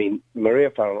statement, I mean, Maria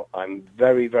Farrell, I'm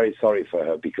very, very sorry for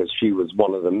her because she was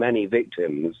one of the many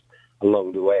victims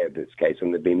along the way of this case,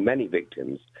 and there have been many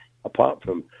victims, apart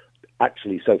from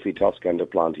actually Sophie Tosca and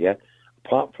Duplantier,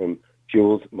 apart from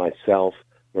Jules, myself,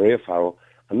 Maria Farrell,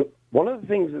 and one of the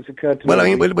things that's occurred to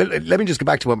me... Well, let me just go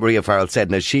back to what Maria Farrell said.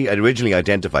 Now, she originally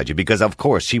identified you because, of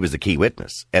course, she was the key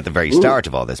witness at the very start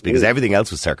of all this because everything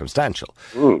else was circumstantial.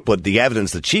 But the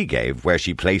evidence that she gave, where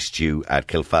she placed you at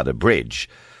Kilfada Bridge,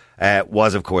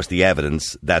 was, of course, the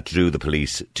evidence that drew the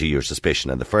police to your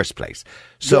suspicion in the first place.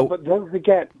 So, yeah, but don't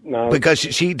forget now, because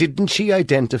she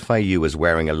identify you as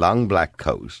wearing a long black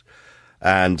coat,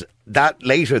 and that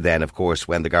later then, of course,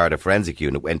 when the Garda Forensic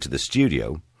Unit went to the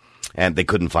studio, and they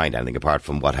couldn't find anything apart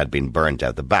from what had been burnt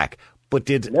out the back. But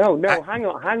did hang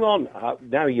on.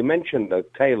 Now you mentioned the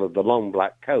tale of the long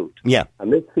black coat. Yeah,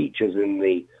 and this features in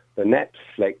the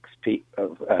Netflix.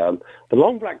 The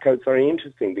long black coat's very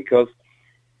interesting because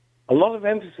a lot of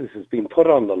emphasis has been put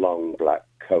on the long black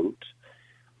coat,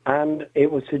 and it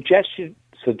was suggested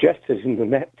in the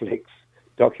Netflix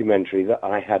documentary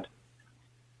that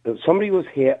somebody was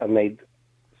here and they'd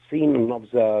seen and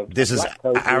observed. This is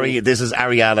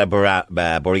Ariana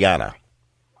Boriana.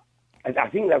 I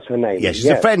think that's her name. Yes, she's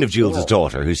a friend of Jules'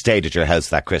 daughter who stayed at your house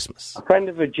that Christmas. A friend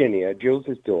of Virginia,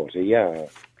 Jules' daughter, yeah.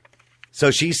 So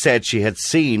she said she had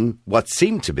seen what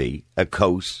seemed to be a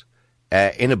coat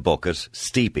in a bucket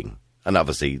steeping. And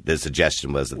obviously the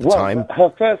suggestion was at the time... her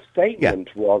first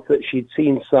statement was that she'd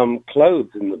seen some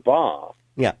clothes in the bar.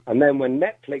 Yeah. And then when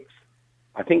Netflix,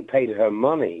 I think, paid her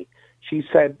money, she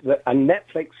said that... And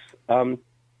Netflix...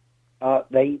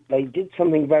 They did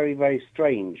something very, very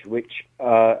strange, which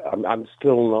I'm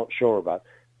still not sure about.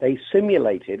 They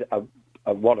simulated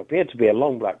what appeared to be a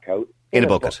long black coat in a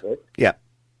bucket. Yeah,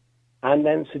 and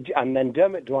then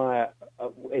Dermot Dwyer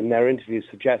in their interview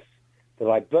suggests that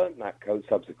I burnt that coat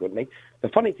subsequently. The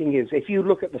funny thing is, if you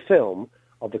look at the film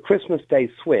of the Christmas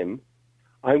Day swim,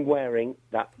 I'm wearing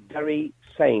that very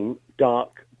same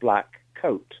dark black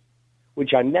coat,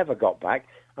 which I never got back.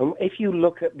 And if you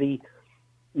look at the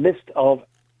list of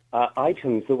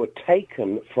items that were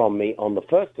taken from me on the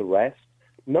first arrest,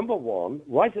 number one,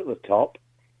 right at the top,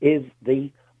 is the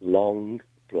long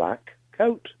black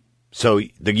coat. So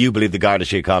you believe the Garda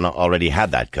Síochána already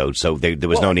had that coat, so there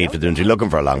was no need for them to be looking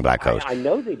for a long black coat. I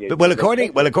know they did. But,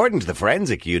 according to the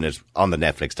forensic unit on the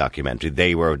Netflix documentary,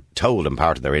 they were told, and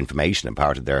part of their information and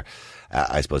part of their,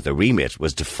 I suppose, their remit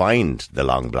was to find the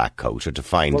long black coat or to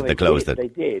find the clothes that... They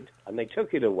did, and they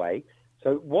took it away.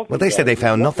 So they said they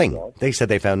found nothing. They said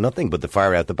they found nothing but the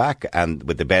fire out the back and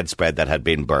with the bedspread that had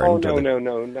been burned. Oh, no,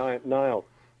 Niall.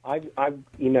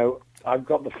 I've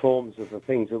got the forms of the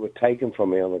things that were taken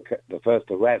from me on the first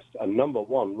arrest, and number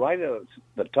one, right at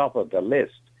the top of the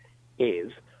list,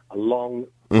 is a long,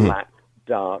 black,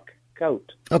 dark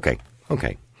coat. Okay.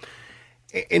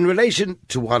 In relation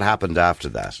to what happened after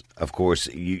that, of course,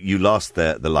 you lost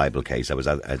the libel case. I was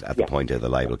at the point of the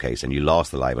libel case, and you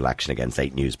lost the libel action against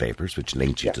 8 newspapers, which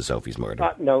linked you to Sophie's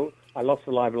murder. No, I lost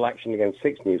the libel action against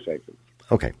 6 newspapers.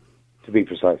 Okay. To be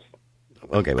precise.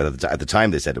 Okay, well, at the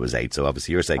time they said it was 8, so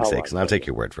obviously you're saying 6, right, and I'll take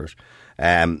your word for it.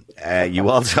 You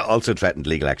also threatened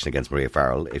legal action against Maria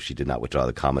Farrell if she did not withdraw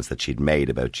the comments that she'd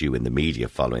made about you in the media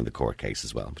following the court case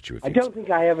as well, but you refused. I don't think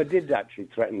I ever did actually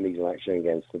threaten legal action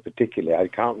against her particularly. I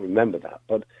can't remember that.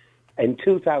 But in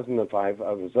 2005,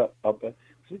 I was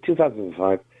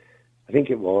 2005, I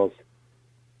think it was,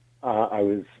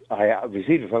 I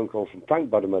received a phone call from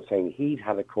Frank Budimer saying he'd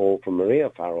had a call from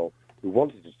Maria Farrell who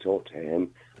wanted to talk to him,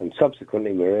 and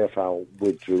subsequently Maria Farrell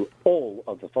withdrew all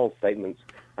of the false statements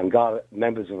and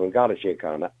members of the Garda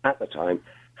Síochána at the time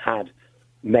had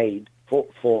made,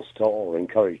 forced her or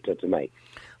encouraged her to make.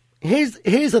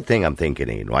 Here's the thing I'm thinking,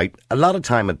 Ian, right? A lot of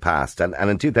time had passed, and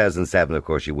in 2007, of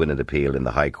course, you win an appeal in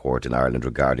the High Court in Ireland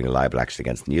regarding a libel action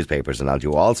against the newspapers, and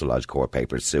you also lodged court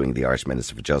papers suing the Irish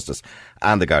Minister for Justice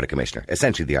and the Garda Commissioner,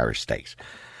 essentially the Irish state.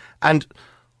 And...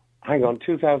 Hang on,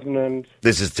 2000 and...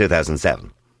 This is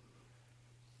 2007.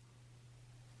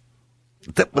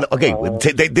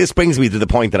 This brings me to the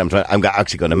point that I'm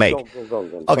actually going to make.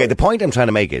 Okay, the point I'm trying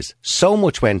to make is so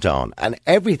much went on, and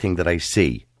everything that I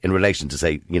see in relation to,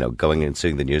 say, going and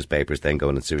suing the newspapers, then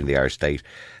going and suing the Irish state,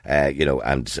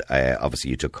 and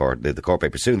obviously you took the court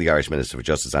papers suing the Irish Minister for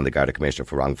Justice and the Garda Commissioner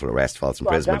for wrongful arrest, false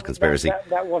imprisonment, conspiracy.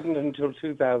 That wasn't until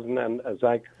 2000, and as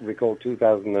I recall,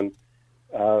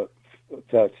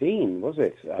 2013, was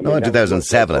it? No,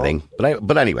 2007, I think.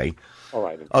 But anyway. All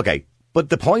right. Okay. But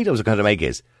the point I was going to make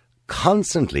is,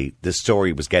 constantly the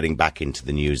story was getting back into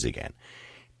the news again.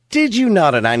 Did you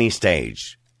not at any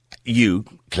stage, you,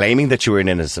 claiming that you were an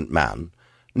innocent man,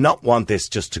 not want this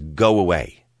just to go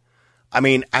away? I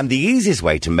mean, and the easiest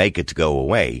way to make it to go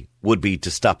away would be to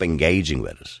stop engaging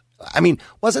with it. I mean,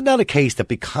 was it not a case that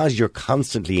because you're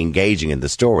constantly engaging in the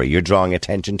story, you're drawing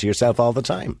attention to yourself all the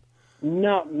time?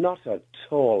 No, not at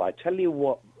all. I tell you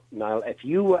what, Niall, if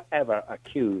you were ever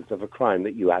accused of a crime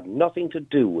that you had nothing to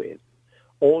do with,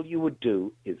 all you would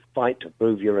do is fight to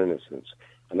prove your innocence.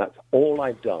 And that's all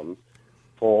I've done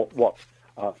for,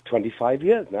 25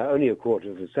 years now, only a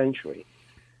quarter of a century.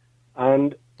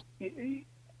 And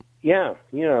Yeah,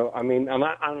 I mean, and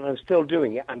I'm still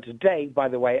doing it. And today, by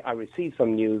the way, I received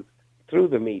some news through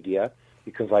the media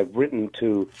because I've written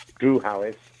to Drew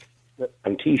Harris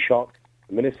and Taoiseach,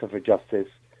 the Minister for Justice,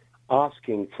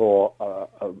 asking for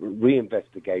a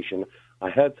reinvestigation.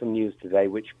 I heard some news today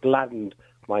which gladdened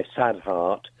my sad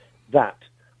heart that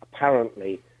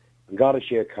apparently Garda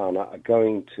Síochána are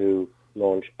going to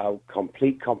launch a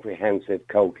complete comprehensive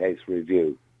cold case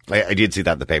review. I did see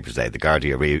that in the paper today. The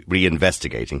Gardaí are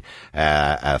reinvestigating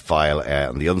a file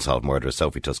on the unsolved murder of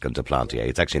Sophie Tuscan de Plantier.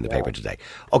 It's actually in the paper today.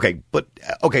 Okay,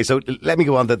 so let me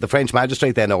go on. The French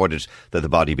magistrate then ordered that the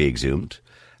body be exhumed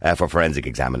for forensic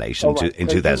examination in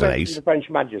 2008. The French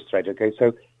magistrate, okay.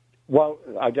 So,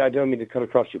 I don't mean to cut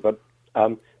across you, but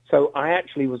so I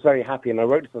actually was very happy, and I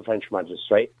wrote to the French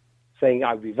magistrate saying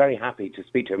I'd be very happy to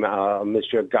speak to him,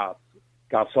 Monsieur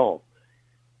Garçon.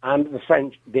 And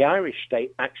the Irish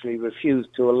state actually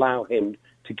refused to allow him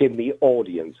to give me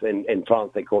audience. In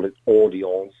France, they call it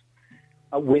audience,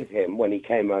 with him when he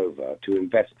came over to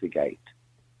investigate.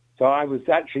 So I was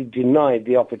actually denied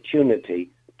the opportunity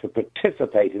to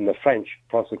participate in the French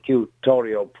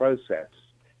prosecutorial process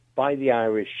by the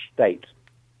Irish state.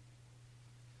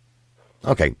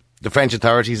 Okay. The French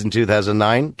authorities in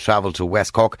 2009 travelled to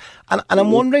West Cork. And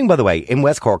I'm wondering, by the way, in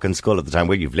West Cork and Schull at the time,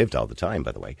 where you've lived all the time,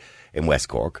 by the way, in West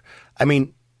Cork, I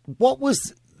mean, what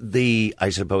was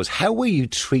how were you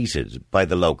treated by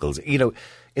the locals? In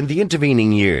the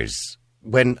intervening years,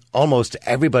 when almost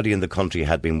everybody in the country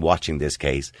had been watching this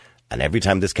case, and every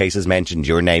time this case is mentioned,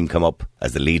 your name come up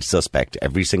as the lead suspect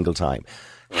every single time.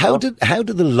 How did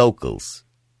the locals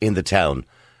in the town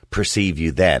perceive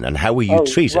you then, and how were you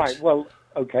treated? Right, well,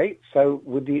 okay, so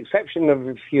with the exception of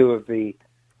a few of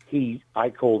I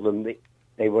call them,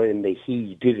 they were in the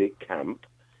he did it camp,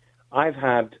 I've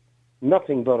had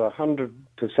nothing but 100%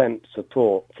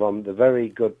 support from the very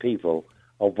good people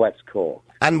of West Cork.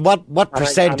 And what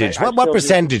percentage? What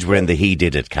percentage were in the he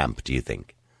did it camp, do you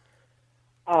think?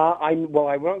 I'm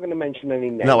not going to mention any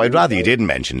names. No, I'd rather you didn't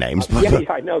mention names. Yeah,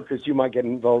 I know, because you might get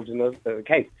involved in a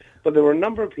case. But there were a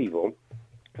number of people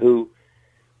who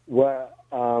were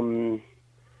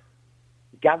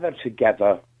gathered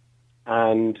together,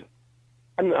 and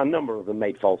a number of them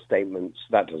made false statements.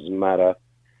 That doesn't matter.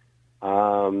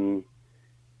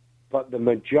 But the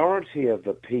majority of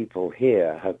the people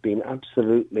here have been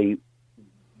absolutely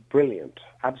brilliant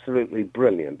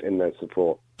in their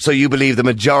support. So you believe the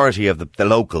majority of the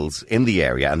locals in the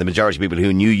area and the majority of people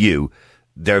who knew you,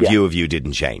 their view of you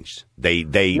didn't change. They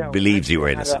believed you were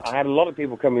innocent. I had a lot of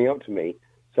people coming up to me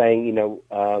saying,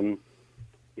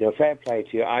 fair play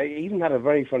to you. I even had a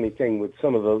very funny thing with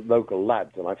some of the local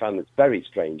lads, and I found this very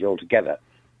strange altogether,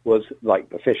 was like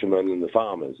the fishermen and the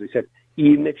farmers. They said,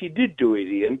 even if you did do it,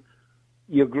 Ian,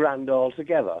 you're grand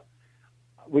altogether,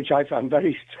 which I found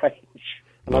very strange.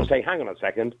 And I'm saying, hang on a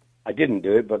second, I didn't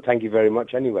do it, but thank you very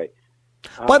much anyway.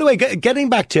 By the way, getting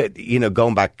back to,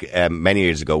 going back many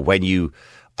years ago when you,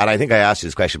 and I think I asked you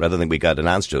this question, but I don't think we got an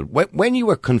answer to it. When you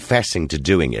were confessing to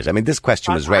doing it, I mean, this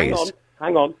question was raised.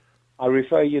 Hang on. I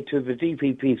refer you to the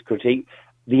DPP's critique,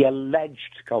 the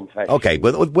alleged confession. Okay,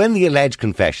 well, when the alleged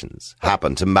confessions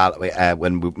happened to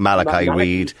Malachi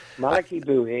Reid, Malachi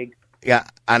Buhig, yeah,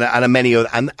 and many other,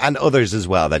 and others as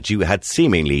well that you had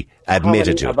seemingly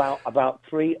admitted to. About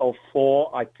 3 or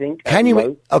 4, I think.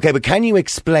 But can you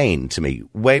explain to me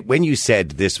when you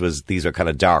said these are kind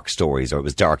of dark stories, or it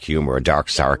was dark humour or dark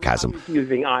sarcasm? I was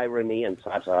using irony and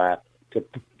satire to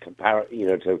compare,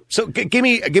 to. So give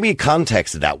me a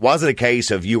context of that. Was it a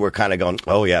case of you were kind of going,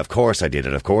 oh yeah, of course I did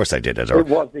it, or it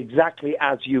was exactly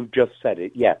as you've just said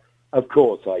it. Yeah, of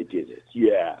course I did it.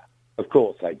 Yeah, of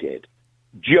course I did.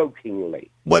 Jokingly.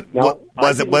 Was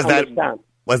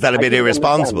that a bit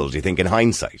irresponsible, do you think, in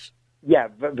hindsight? Yeah,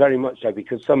 very much so,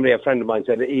 because a friend of mine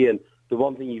said, Ian, the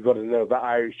one thing you've got to know about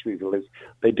Irish people is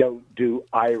they don't do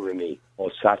irony or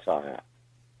satire.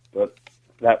 But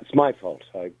that's my fault,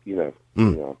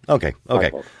 Okay.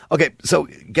 So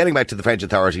getting back to the French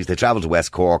authorities, they travelled to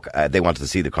West Cork. They wanted to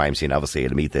see the crime scene, obviously,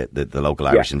 and meet the local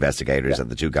Irish investigators and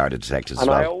the 2 Garda detectives as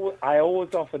well. I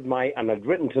always offered and I'd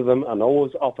written to them and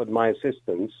always offered my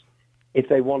assistance if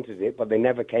they wanted it, but they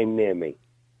never came near me.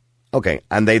 Okay,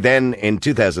 and they then, in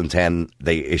 2010,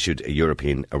 they issued a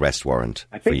European arrest warrant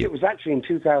for you. I think it was actually in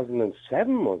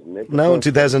 2007, wasn't it? No, in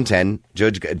 2010,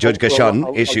 Judge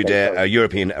Gashon issued a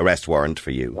European arrest warrant for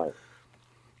you. Right.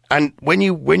 And when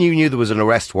you knew there was an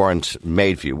arrest warrant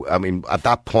made for you, I mean, at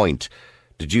that point,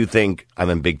 did you think,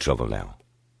 I'm in big trouble now?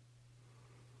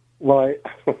 Well,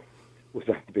 was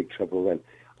I in big trouble then?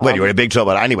 Well, you were in big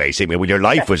trouble anyway. See, your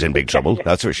life was in big trouble,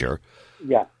 that's for sure.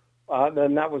 Yeah.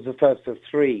 Then that was the first of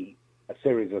 3 a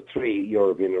series of 3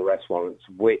 European arrest warrants,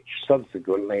 which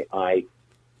subsequently I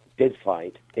did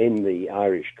fight in the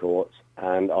Irish courts,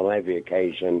 and on every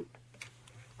occasion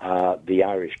the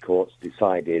Irish courts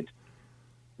decided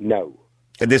no.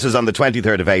 This was on the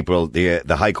 23rd of April. The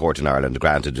High Court in Ireland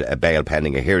granted a bail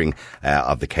pending a hearing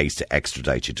of the case to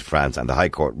extradite you to France, and the High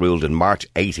Court ruled on March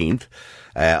 18th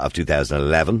of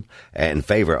 2011 in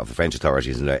favour of the French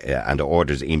authorities and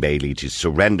orders Ian Bailey to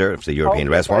surrender the European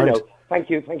arrest warrant. Thank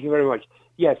you very much.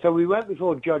 Yeah, so we went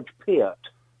before Judge Peart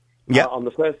on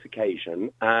the first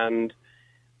occasion, and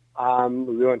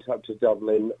we went up to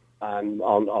Dublin and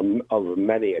on over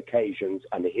many occasions,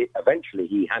 and eventually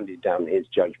he handed down his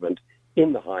judgment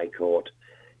in the High Court.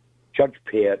 Judge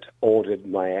Peart ordered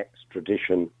my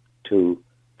extradition to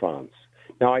France.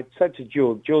 Now, I said to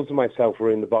Jules and myself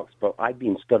were in the box, but I'd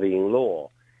been studying law,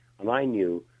 and I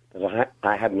knew that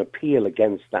I had an appeal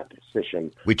against that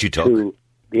decision. Which you took? To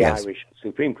the Irish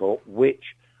Supreme Court, which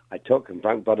I took, and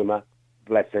Frank Budemer,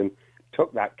 bless him,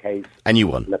 took that case. And you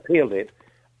won. And appealed it.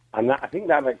 And I think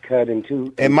that occurred in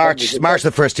March the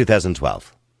 1st,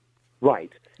 2012.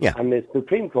 Right. Yeah. And the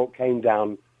Supreme Court came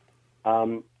down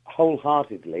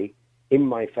wholeheartedly in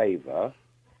my favour.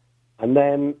 And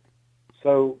then,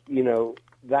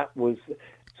 that was...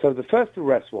 So the first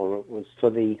arrest warrant was for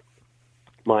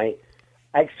my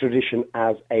extradition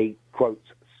as a, quote,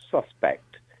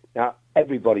 suspect. Now,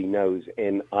 everybody knows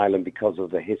in Ireland, because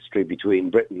of the history between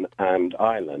Britain and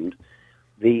Ireland,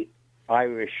 the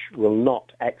Irish will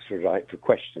not extradite for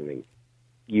questioning.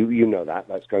 You know that.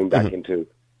 That's going back into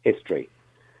history.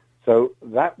 So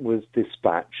that was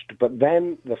dispatched. But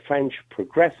then the French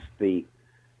progressed the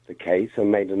case and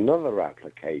made another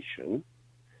application,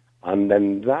 and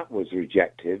then that was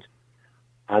rejected.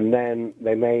 And then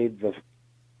they made they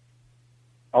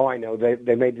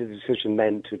made the decision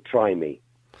then to try me.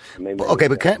 Okay,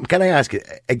 but can I ask you,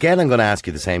 again, I'm going to ask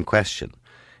you the same question.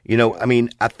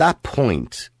 At that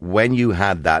point, when you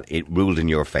had that, it ruled in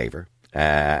your favour,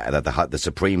 that the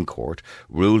Supreme Court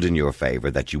ruled in your favour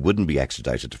that you wouldn't be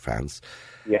extradited to France.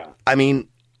 Yeah.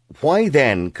 Why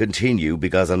then continue?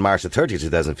 Because on March the 30th,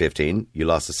 2015, you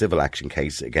lost a civil action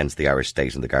case against the Irish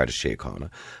state and the Garda Síochána.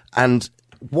 And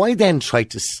why then try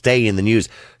to stay in the news?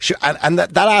 Sure, and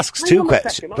that asks two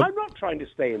questions. I'm not trying to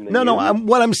stay in the news. No,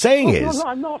 what I'm saying is... No,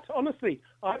 I'm not. Honestly,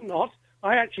 I'm not.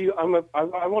 I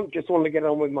just want to get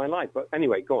on with my life. But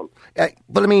anyway, go on.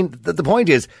 But the point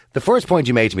is, the first point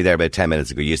you made to me there about 10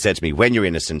 minutes ago, you said to me, when you're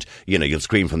innocent, you'll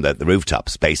scream from the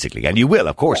rooftops, basically. And you will,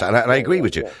 of course, and I agree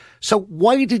with you. Yeah. So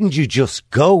why didn't you just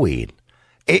go, Ian?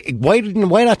 Why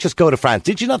not just go to France?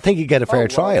 Did you not think you'd get a fair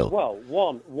trial?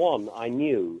 Well, one, I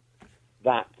knew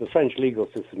that the French legal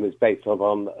system is based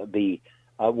on the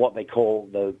what they call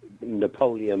the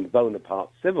Napoleon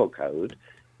Bonaparte Civil Code,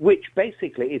 which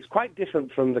basically is quite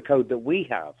different from the code that we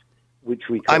have, which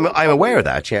we call... I'm aware of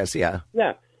that, yes, yeah.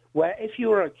 Yeah, where if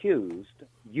you are accused,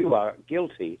 you are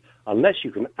guilty unless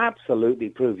you can absolutely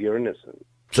prove you're innocent.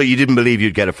 So you didn't believe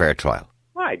you'd get a fair trial?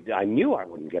 I knew I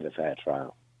wouldn't get a fair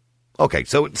trial. Okay,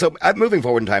 so moving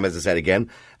forward in time, as I said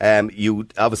again, you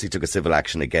obviously took a civil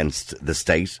action against the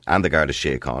state and the Garda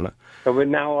Síochána. So we're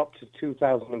now up to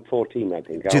 2014, I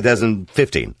think.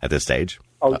 2015 at this stage.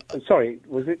 Oh, sorry,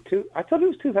 was it I thought it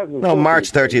was 2014. No,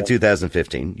 March 30th,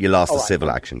 2015. You lost a civil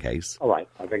action case. All right,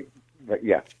 I think,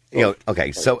 yeah.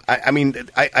 Okay, so, I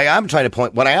am trying to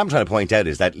point out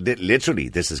is that literally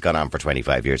this has gone on for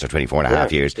 25 years or 24 and a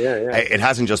half years. Yeah. It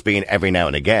hasn't just been every now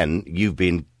and again. You've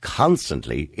been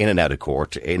constantly in and out of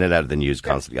court, in and out of the news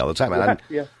constantly all the time. And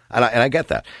I get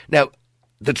that. Now,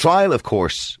 the trial, of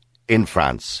course, in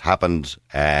France happened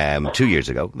 2 years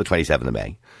ago, the 27th of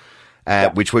May,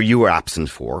 which you were absent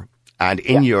for. And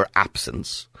in your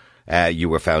absence, you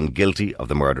were found guilty of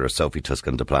the murder of Sophie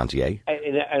Tuscan de Plantier.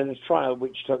 In a trial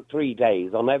which took 3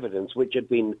 days on evidence which had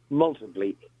been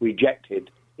multiply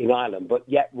rejected in Ireland, but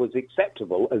yet was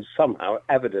acceptable as somehow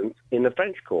evidence in a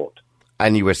French court.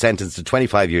 And you were sentenced to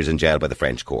 25 years in jail by the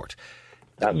French court.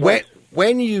 That's right.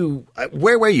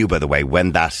 Where were you, by the way,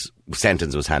 when that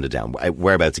sentence was handed down?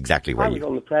 Whereabouts exactly were you? I was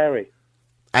on the prairie.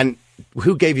 And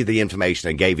who gave you the information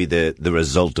and gave you the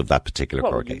result of that particular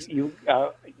court case? You'd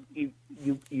have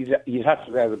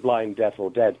to be either blind, deaf, or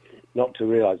dead not to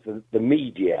realise the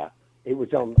media. It was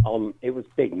it was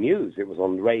big news. It was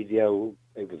on radio.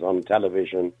 It was on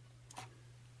television.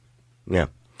 Yeah,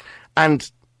 and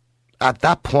at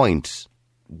that point,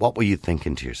 what were you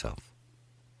thinking to yourself?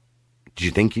 Did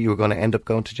you think you were going to end up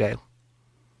going to jail?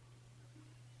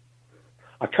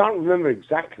 I can't remember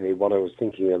exactly what I was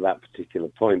thinking at that particular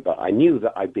point, but I knew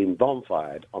that I'd been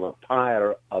bonfired on a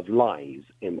pyre of lies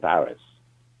in Paris.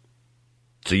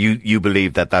 So you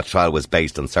believe that trial was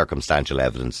based on circumstantial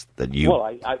evidence that you...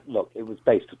 Well, look, it was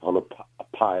based upon a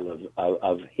pile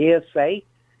of hearsay,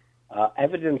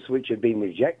 evidence which had been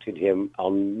rejected him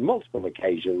on multiple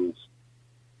occasions,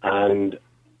 and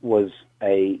was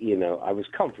I was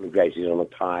conflagrated on a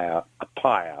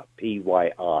pyre,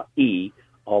 P-Y-R-E,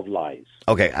 of lies.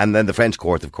 Okay, and then the French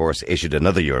court, of course, issued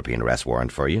another European arrest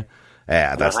warrant for you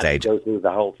at that stage. I had to go through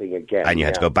the whole thing again. And you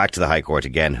had to go back to the High Court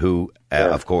again, who,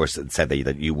 of course, said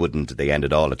that you wouldn't. They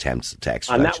ended all attempts to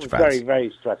extradite and that was to France. very,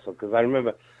 very stressful, because I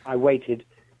remember I waited,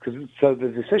 so the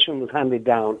decision was handed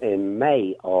down in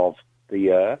May of the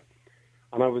year,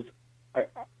 and I was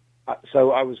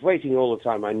waiting all the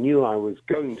time. I knew I was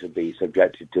going to be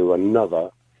subjected to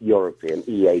another European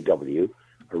EAW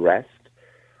arrest,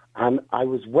 and I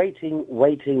was waiting,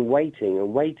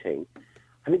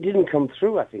 and it didn't come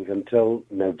through, I think, until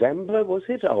November, was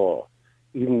it? Or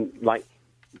even,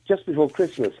 just before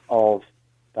Christmas of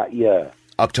that year.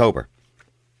 October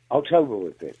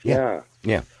was it, yeah.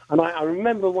 And I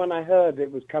remember when I heard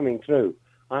it was coming through,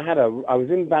 I was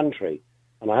in Bantry,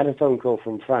 and I had a phone call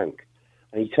from Frank,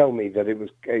 and he told me that it was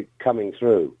coming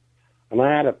through. And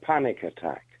I had a panic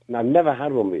attack. And I've never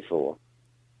had one before.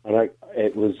 And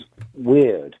it was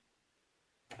weird.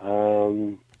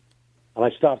 And I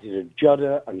started to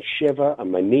judder and shiver,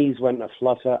 and my knees went a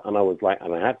flutter, and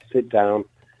and I had to sit down.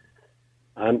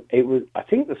 And it was, I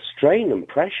think, the strain and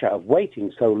pressure of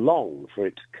waiting so long for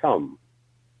it to come,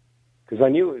 because I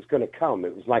knew it was going to come.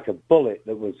 It was like a bullet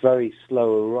that was very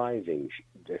slow arriving,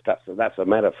 if that's a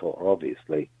metaphor,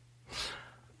 obviously.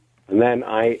 And then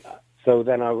I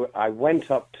went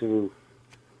up to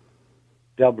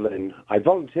Dublin. I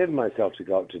volunteered myself to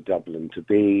go up to Dublin to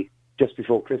be, just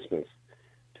before Christmas,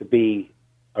 to be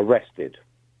arrested,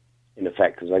 in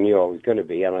effect, because I knew I was going to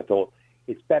be, and I thought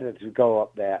it's better to go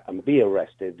up there and be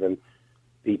arrested than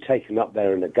be taken up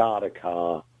there in a Garda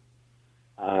car.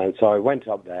 And so I went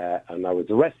up there, and I was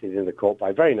arrested in the court by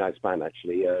a very nice man,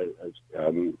 actually,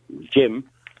 Jim.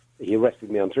 He arrested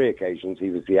me on 3 occasions. He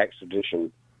was the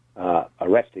extradition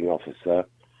arresting officer,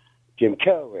 Jim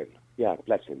Kerwin. Yeah,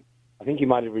 bless him. I think he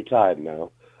might have retired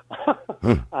now.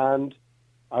 And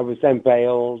I was then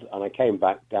bailed, and I came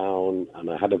back down, and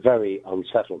I had a very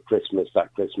unsettled Christmas.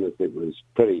 That Christmas, it was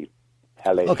pretty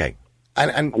hellish. Okay, and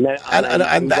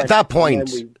at that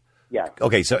point,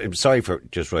 okay. So I'm sorry for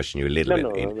just rushing you a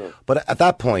little bit. No. But at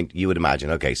that point, you would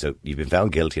imagine, okay, so you've been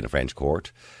found guilty in a French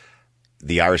court.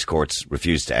 The Irish courts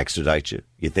refuse to extradite you.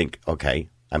 You think, okay,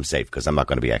 I'm safe because I'm not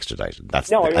going to be extradited. That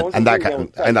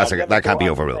can't be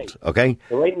overruled. Okay,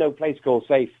 there ain't no place called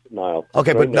safe, Niall.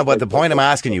 Okay, but the point I'm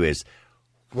asking you is,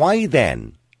 why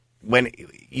then, when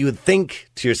you would think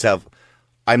to yourself,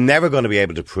 I'm never going to be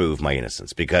able to prove my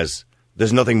innocence because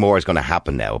there's nothing more is going to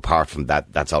happen now apart from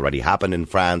that. That's already happened in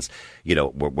France. You know,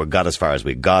 we're got as far as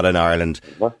we got in Ireland.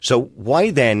 What? So why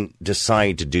then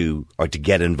decide to do or to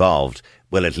get involved?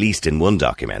 Well, at least in one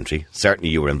documentary. Certainly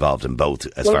you were involved in both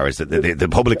as far as the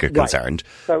public are concerned.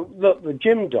 So look, the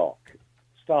Jim doc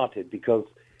started because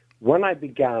when I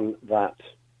began that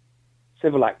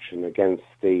civil action against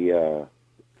the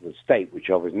state, which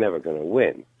I was never going to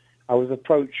win, I was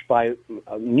approached by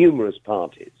numerous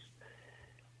parties.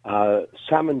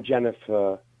 Sam and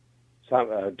Jennifer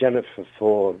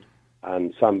Ford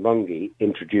and Sam Bungay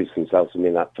introduced themselves to me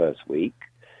in that first week.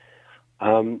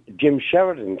 Jim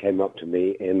Sheridan came up to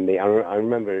me I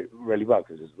remember it really well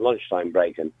because it was a lunchtime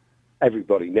break and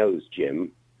everybody knows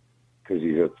Jim because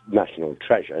he's a national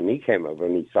treasure, and he came over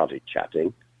and he started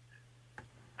chatting.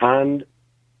 And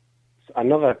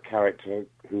another character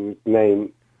whose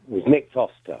name was Nick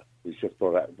Foster, who's just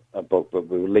brought out a book, but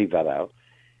we'll leave that out.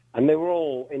 And they were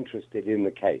all interested in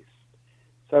the case.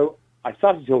 So I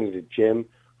started talking to Jim.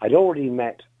 I'd already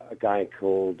met a guy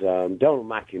called Donald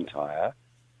McIntyre,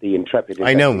 the intrepid...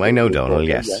 I know Donald,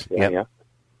 yes. Yeah.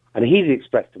 And he'd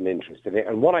expressed an interest in it.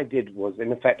 And what I did was,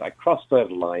 in effect, I crossed the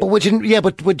line. But would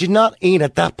you not, Ian,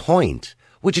 at that point,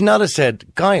 would you not have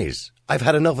said, guys, I've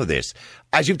had enough of this?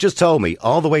 As you've just told me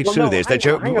all the way through this, that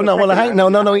you're...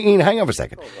 Ian, hang on for a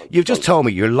second. You've just told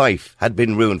me your life had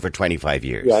been ruined for 25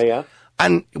 years. Yeah.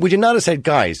 And would you not have said,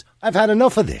 guys, I've had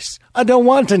enough of this. I don't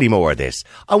want any more of this.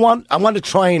 I want to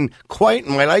try and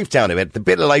quieten my life down a bit, the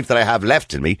bit of life that I have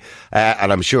left in me.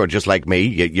 And I'm sure, just like me,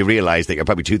 you realise that you're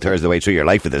probably 2/3 of the way through your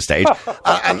life at this stage.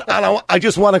 and I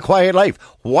just want a quiet life.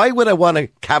 Why would I want to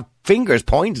have fingers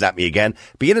pointed at me again,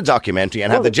 be in a documentary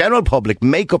and have the general public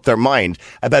make up their mind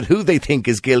about who they think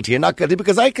is guilty and not guilty?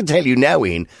 Because I can tell you now,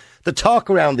 Ian, the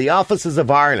talk around the offices of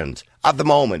Ireland at the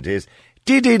moment is,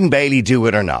 did Ian Bailey do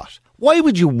it or not? Why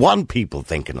would you want people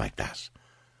thinking like that?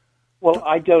 Well,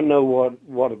 I don't know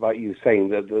what about you saying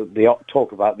that the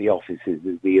talk about the offices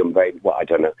is the invade. Well, I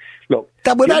don't know. Look,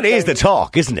 that is the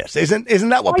talk, isn't it? Isn't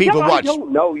that what people watch? I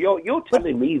don't know. You're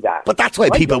telling me that. But that's why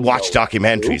people watch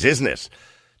documentaries, isn't it?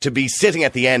 To be sitting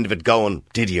at the end of it going,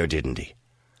 did he or didn't he?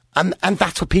 And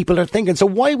that's what people are thinking. So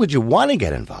why would you want to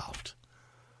get involved?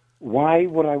 Why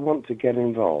would I want to get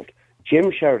involved?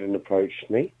 Jim Sheridan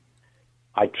approached me.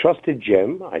 I trusted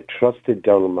Jim. I trusted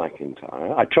Donald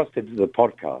McIntyre. I trusted the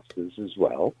podcasters as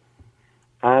well.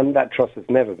 And that trust has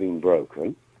never been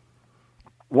broken.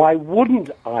 Why wouldn't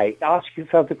I? Ask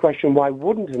yourself the question, why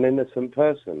wouldn't an innocent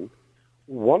person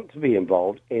want to be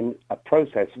involved in a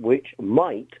process which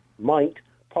might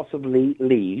possibly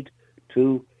lead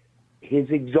to his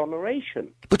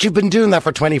exoneration? But you've been doing that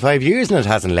for 25 years and it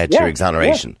hasn't led to your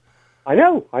exoneration. Yeah. I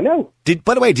know.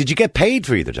 By the way, did you get paid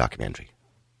for either documentary?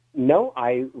 No,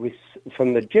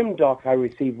 from the Jim doc, I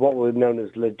received what were known as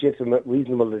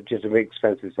reasonable legitimate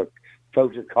expenses for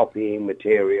photocopying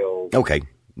material. Okay.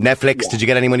 Netflix, Did you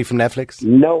get any money from Netflix?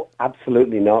 No,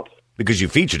 absolutely not. Because you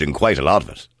featured in quite a lot of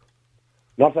it.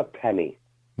 Not a penny.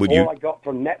 All I got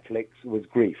from Netflix was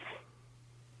grief.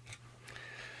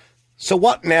 So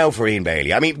what now for Ian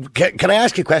Bailey? I mean, can I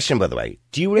ask you a question, by the way?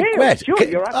 Do you regret... Yeah,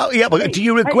 sure, but do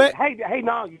you regret... Hey,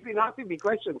 Niall, you've been asking me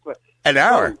questions for... An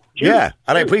hour? And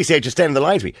I appreciate you staying on the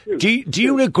line to me. Do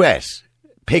you regret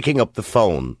picking up the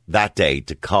phone that day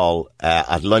to call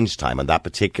at lunchtime on that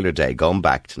particular day, going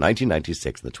back to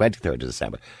 1996, the 23rd of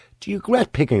December? Do you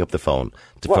regret picking up the phone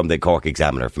from the Cork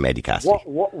Examiner from Eddie Cassidy?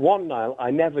 One, Niall,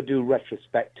 I never do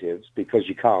retrospectives because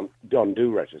you can't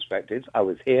undo retrospectives. I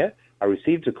was here, I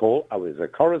received a call, I was a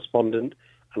correspondent,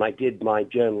 and I did my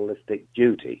journalistic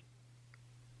duty.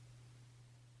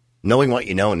 Knowing what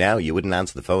you know now, you wouldn't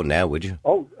answer the phone now, would you?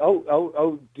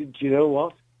 Oh, did you know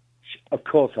what? Of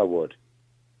course I would.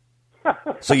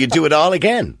 So you'd do it all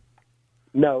again?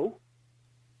 No.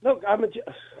 Look,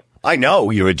 I know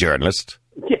you're a journalist.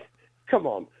 Yeah, come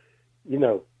on. You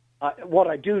know, what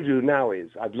I do now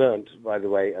is, I've learnt, by the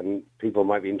way, and people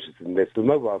might be interested in this, the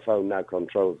mobile phone now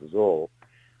controls us all.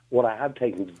 What I have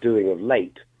taken to doing of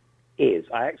late is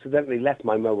I accidentally left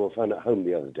my mobile phone at home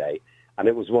the other day, and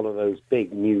it was one of those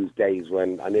big news days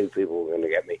when I knew people were going to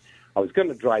get me. I was going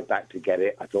to drive back to get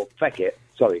it. I thought, feck it.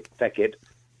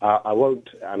 I won't.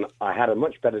 And I had a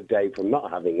much better day from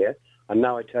not having it, and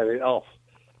now I turn it off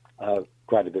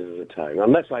quite a bit of the time,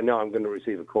 unless I know I'm going to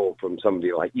receive a call from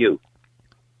somebody like you.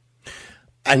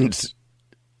 And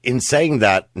in saying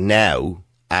that now,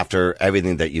 after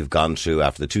everything that you've gone through,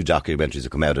 after the two documentaries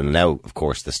have come out, and now, of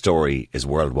course, the story is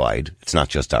worldwide. It's not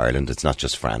just Ireland. It's not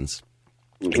just France.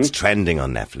 Mm-hmm. It's trending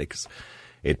on Netflix.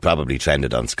 It probably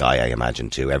trended on Sky, I imagine,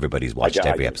 too. Everybody's watched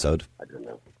every episode. I don't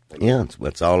know. Yeah,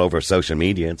 it's all over social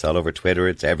media. It's all over Twitter.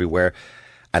 It's everywhere.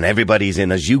 And everybody's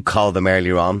in, as you called them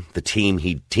earlier on, the team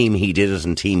he did it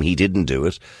and team he didn't do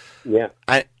it. Yeah.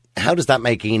 And how does that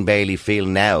make Ian Bailey feel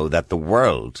now that the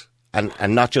world, and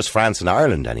not just France and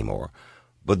Ireland anymore,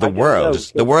 but the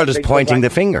world is pointing the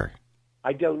finger?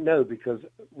 I don't know because,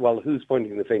 well, who's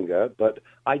pointing the finger? But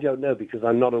I don't know because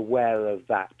I'm not aware of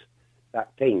that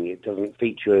thing. It doesn't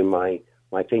feature in my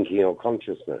thinking or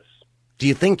consciousness. Do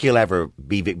you think you'll ever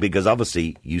be, because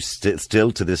obviously you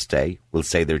still to this day will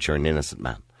say that you're an innocent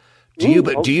man. Do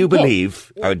you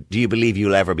believe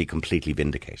you'll ever be completely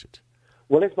vindicated?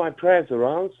 Well, if my prayers are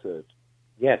answered,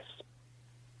 yes.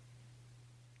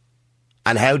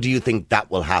 And how do you think that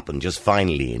will happen? Just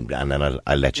finally, and then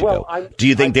I'll let you go. Do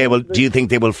you think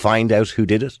they will find out who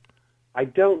did it? I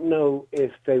don't know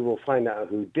if they will find out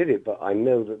who did it, but I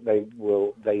know that they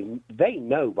will. They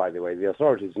know, by the way, the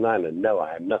authorities in Ireland know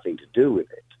I had nothing to do with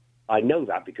it. I know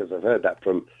that because I've heard that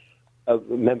from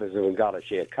members of Garda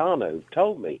Síochána who've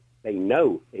told me. They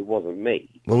know it wasn't me.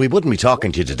 Well, we wouldn't be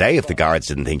talking to you today if the guards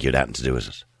didn't think you'd nothing to do with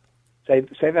it.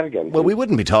 Say that again. Well, we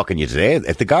wouldn't be talking to you today.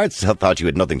 If the guards thought you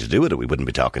had nothing to do with it, we wouldn't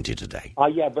be talking to you today.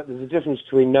 Yeah, but there's a difference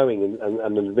between knowing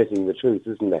and admitting the truth,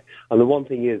 isn't there? And the one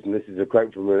thing is, and this is a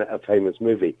quote from a famous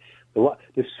movie,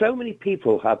 there's so many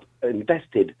people have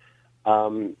invested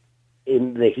in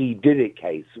the He Did It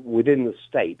case within the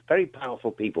state, very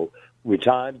powerful people,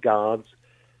 retired guards,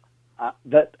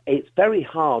 that it's very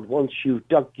hard once you've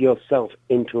dug yourself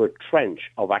into a trench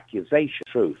of accusation,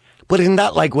 truth. But isn't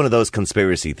that like one of those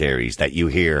conspiracy theories that you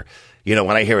hear, you know,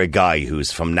 when I hear a guy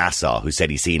who's from Nassau who said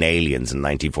he's seen aliens in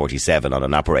 1947 on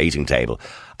an operating table,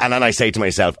 and then I say to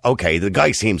myself, okay, the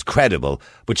guy seems credible,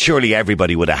 but surely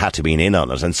everybody would have had to been in on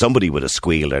it, and somebody would have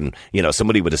squealed, and, you know,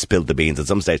 somebody would have spilled the beans at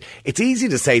some stage. It's easy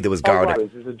to say there was Garda.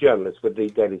 This is a journalist with the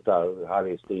Daily Star, a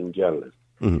highly esteemed journalist.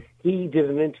 Mm-hmm. He did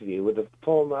an interview with a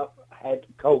former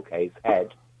cold case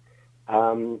head,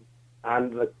 and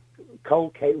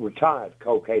retired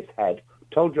cold case head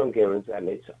told John Gearans, and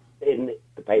it's in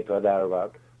the paper there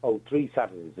about 3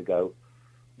 Saturdays ago,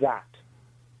 that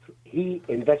he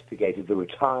investigated, the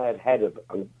retired head of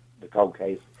the cold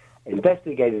case,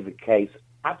 investigated the case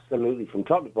absolutely from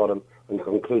top to bottom and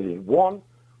concluded, 1,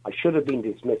 I should have been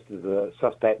dismissed as a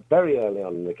suspect very early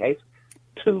on in the case.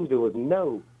 2, there was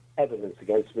no evidence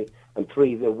against me. And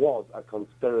 3, there was a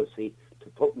conspiracy to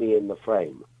put me in the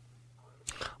frame.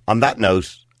 On that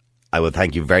note, I will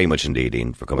thank you very much indeed,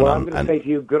 Ian, for coming on. I'm going to say to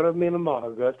you, Gurmila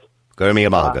Mahagat. Gurmila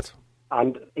Mahagat.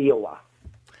 And Iowa.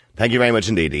 Thank you very much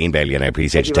indeed, Ian Bailey, and I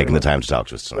appreciate you taking the time to talk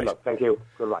to us tonight. Good luck. Thank you.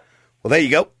 Good luck. Well, there you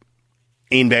go.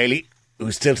 Ian Bailey, who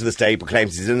still to this day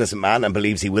proclaims he's an innocent man and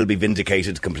believes he will be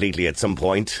vindicated completely at some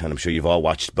point. And I'm sure you've all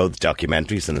watched both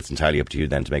documentaries, and it's entirely up to you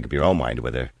then to make up your own mind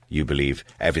whether you believe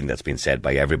everything that's been said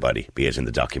by everybody, be it in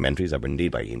the documentaries or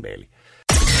indeed by Ian Bailey.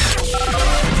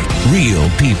 Real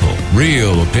people,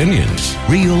 real opinions,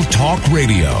 real talk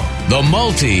radio. The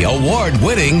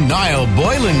multi-award-winning Niall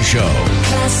Boylan Show.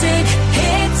 Classic hits.